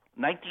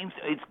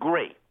 It's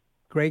gray.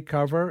 Great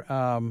cover.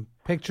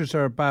 Pictures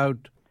are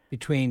about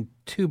between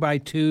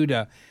 2x2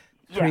 to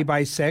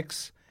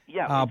 3x6.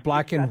 Yeah.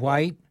 Black and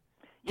white.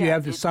 Do you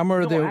have the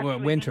summer or the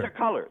winter? These are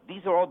color.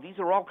 These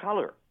are all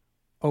color.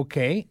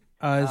 Okay.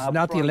 Is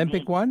not the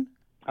Olympic one?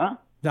 Huh?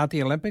 Not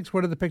the Olympics?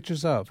 What are the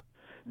pictures of?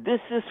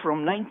 This is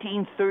from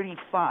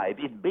 1935.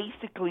 It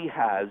basically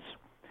has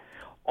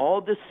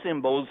all the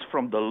symbols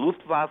from the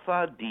Luftwaffe,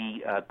 the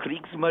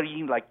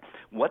Kriegsmarine, like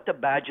what the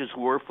badges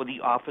were for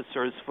the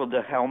officers, for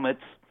the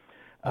helmets.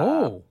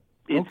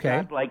 It's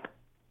got like,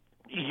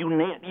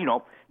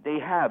 they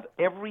have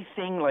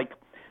everything like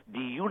the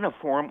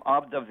uniform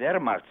of the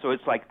Wehrmacht. So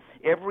it's like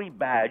every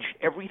badge,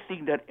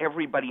 everything that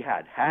everybody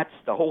had, hats,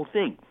 the whole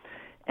thing.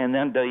 And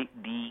then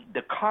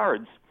the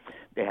cards,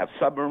 they have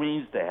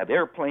submarines, they have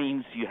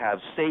airplanes, you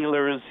have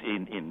sailors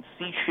in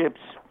sea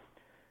ships.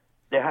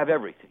 They have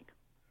everything.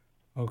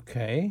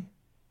 Okay.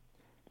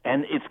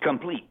 And it's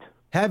complete.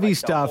 Heavy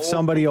stuff.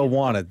 Somebody will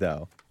want it,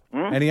 though.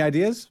 Any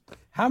ideas?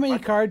 How many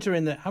cards are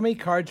in this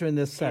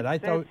set?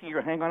 It says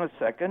here, hang on a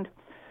second.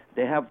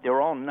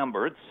 They're all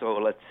numbered. So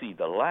let's see.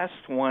 The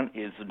last one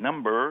is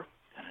number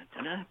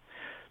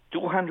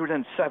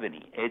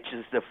 270. It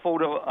is the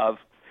photo of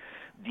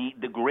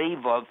the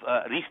grave of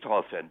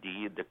Richthofen,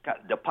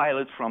 the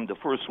pilot from the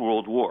First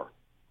World War.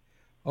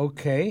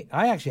 Okay,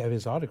 I actually have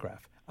his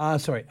autograph.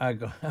 Sorry,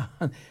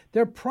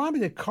 they're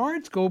probably the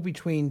cards go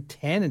between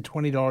 $10 and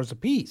 $20 a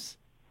piece,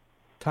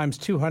 times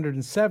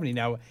 270.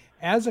 Now,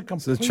 as a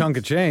complete, it's a chunk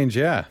of change,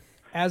 yeah.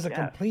 As a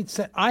complete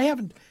set,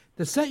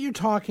 the set you're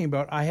talking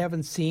about. I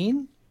haven't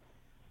seen.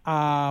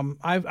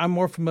 I'm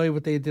more familiar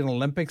with they did an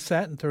Olympic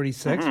set in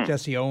 '36. Mm-hmm.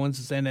 Jesse Owens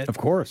is in it, of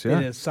course, yeah.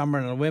 In his summer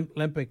and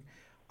Olympic.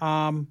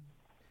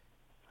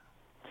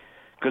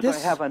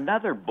 Because I have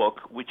another book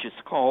which is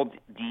called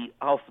the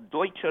Auf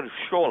Deutscher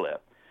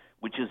Schule,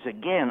 which is,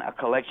 again, a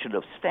collection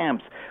of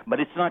stamps, but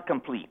it's not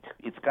complete.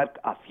 It's got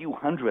a few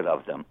hundred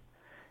of them.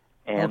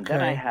 And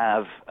then I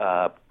have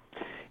a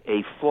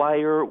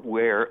flyer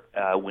where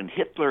when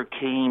Hitler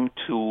came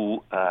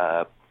to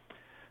the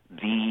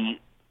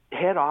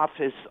head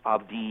office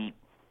of the,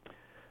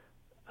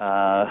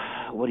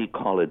 what do you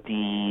call it,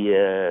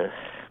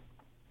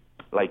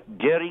 like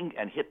Goering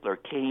and Hitler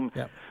came,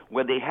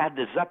 where they had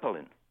the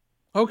Zeppelin.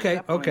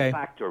 Okay.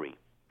 Factory.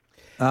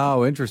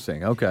 Oh,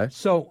 interesting. Okay.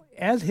 So,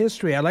 as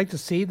history, I'd like to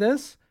see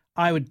this.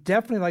 I would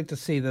definitely like to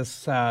see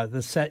this,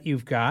 the set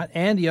you've got,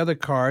 and the other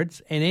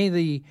cards, and any of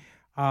the.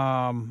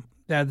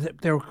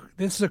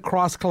 This is a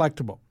cross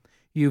collectible.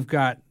 You've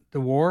got the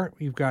war.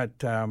 You've got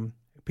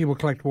people who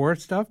collect war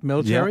stuff,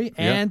 military,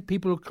 and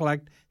people who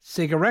collect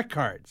cigarette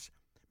cards.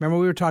 Remember,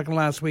 we were talking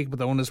last week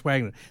with Onus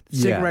Wagner. The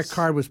cigarette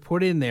card was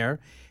put in there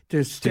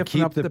to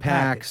stiffen up the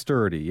pack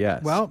sturdy,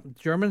 yes. Well,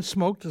 Germans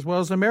smoked as well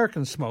as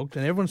Americans smoked,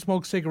 and everyone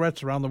smokes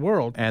cigarettes around the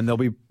world. And there'll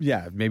be,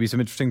 maybe some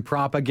interesting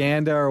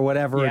propaganda or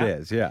whatever it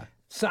is,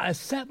 So a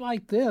set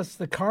like this,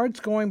 the card's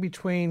going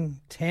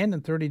between $10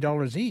 and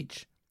 $30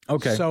 each.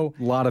 Okay, so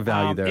a lot of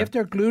value there. If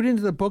they're glued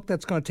into the book,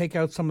 that's going to take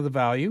out some of the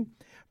value,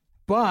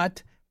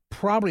 but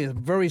probably a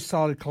very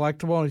solid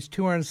collectible. And it's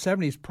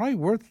 $270. It's probably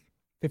worth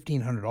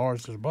 $1,500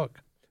 as a book.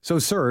 So,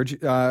 Serge,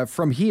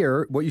 from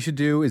here, what you should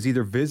do is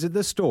either visit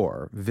the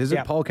store,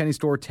 Paul Kenny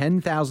Store,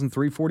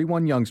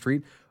 10,341 Yonge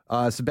Street.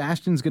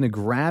 Sebastian's going to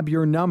grab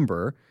your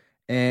number,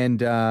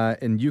 and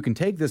you can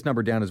take this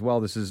number down as well.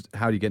 This is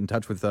how you get in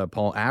touch with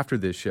Paul after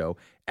this show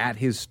at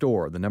his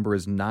store. The number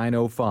is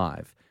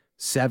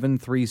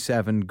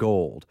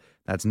 905-737-GOLD.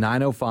 That's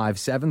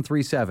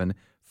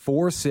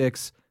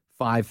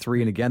 905-737-4653.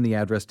 And again, the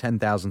address,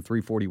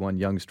 10,341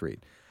 Yonge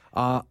Street.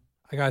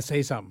 I got to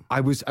say something. I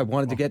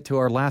wanted to get to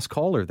our last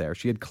caller there.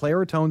 She had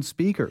Claritone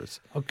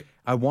speakers. Okay.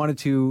 I wanted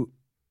to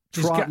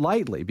trot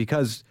lightly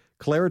because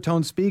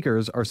Claritone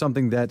speakers are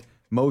something that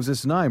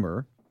Moses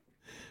Znaimer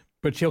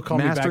But she'll call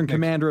me back master and next-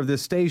 commander of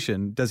this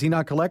station, does he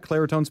not collect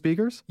Claritone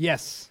speakers?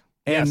 Yes.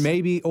 And Yes.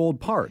 maybe old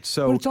parts.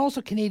 So But it's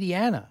also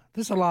Canadiana.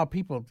 There's a lot of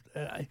people.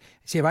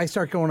 See, if I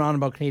start going on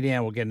about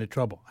Canadiana, we'll get into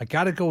trouble. I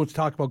got to go and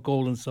talk about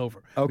gold and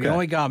silver. Okay. We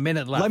only got a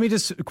minute left. Let me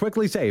just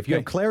quickly say, if you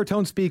have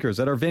Claritone speakers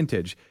that are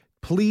vintage,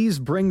 please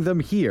bring them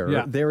here.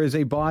 Yeah. There is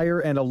a buyer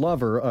and a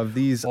lover of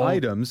these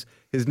items.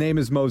 His name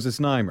is Moses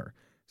Neimer.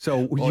 So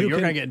you're can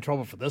going to get in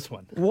trouble for this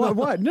one.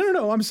 What?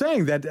 No. I'm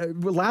saying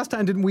that last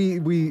time didn't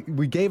we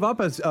gave up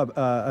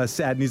a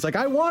set, and he's like,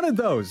 I wanted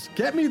those.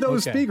 Get me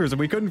those speakers, and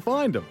we couldn't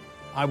find them.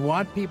 I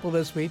want people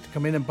this week to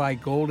come in and buy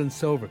gold and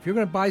silver. If you're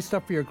going to buy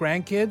stuff for your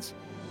grandkids,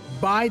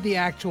 buy the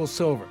actual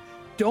silver.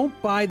 Don't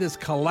buy this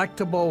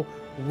collectible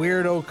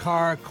weirdo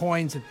car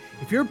coins.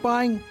 If you're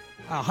buying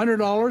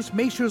 $100,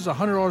 make sure there's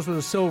 $100 worth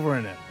of silver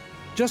in it.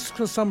 Just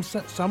because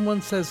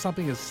someone says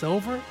something is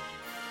silver,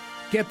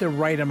 get the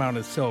right amount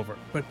of silver.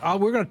 But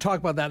we're going to talk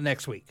about that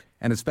next week.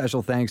 And a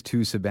special thanks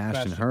to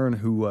Sebastian Hearn,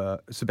 who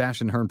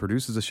Sebastian Hearn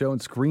produces the show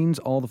and screens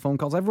all the phone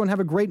calls. Everyone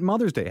have a great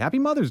Mother's Day. Happy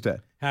Mother's Day.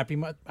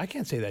 I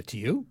can't say that to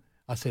you.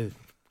 I'll say,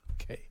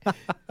 okay.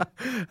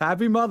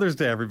 Happy Mother's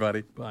Day,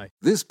 everybody. Bye.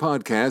 This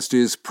podcast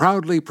is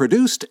proudly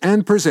produced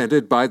and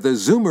presented by the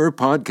Zoomer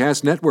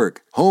Podcast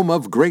Network, home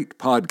of great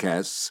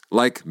podcasts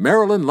like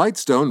Marilyn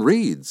Lightstone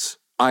Reads,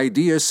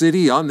 Idea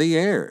City on the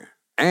Air,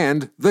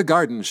 and The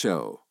Garden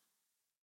Show.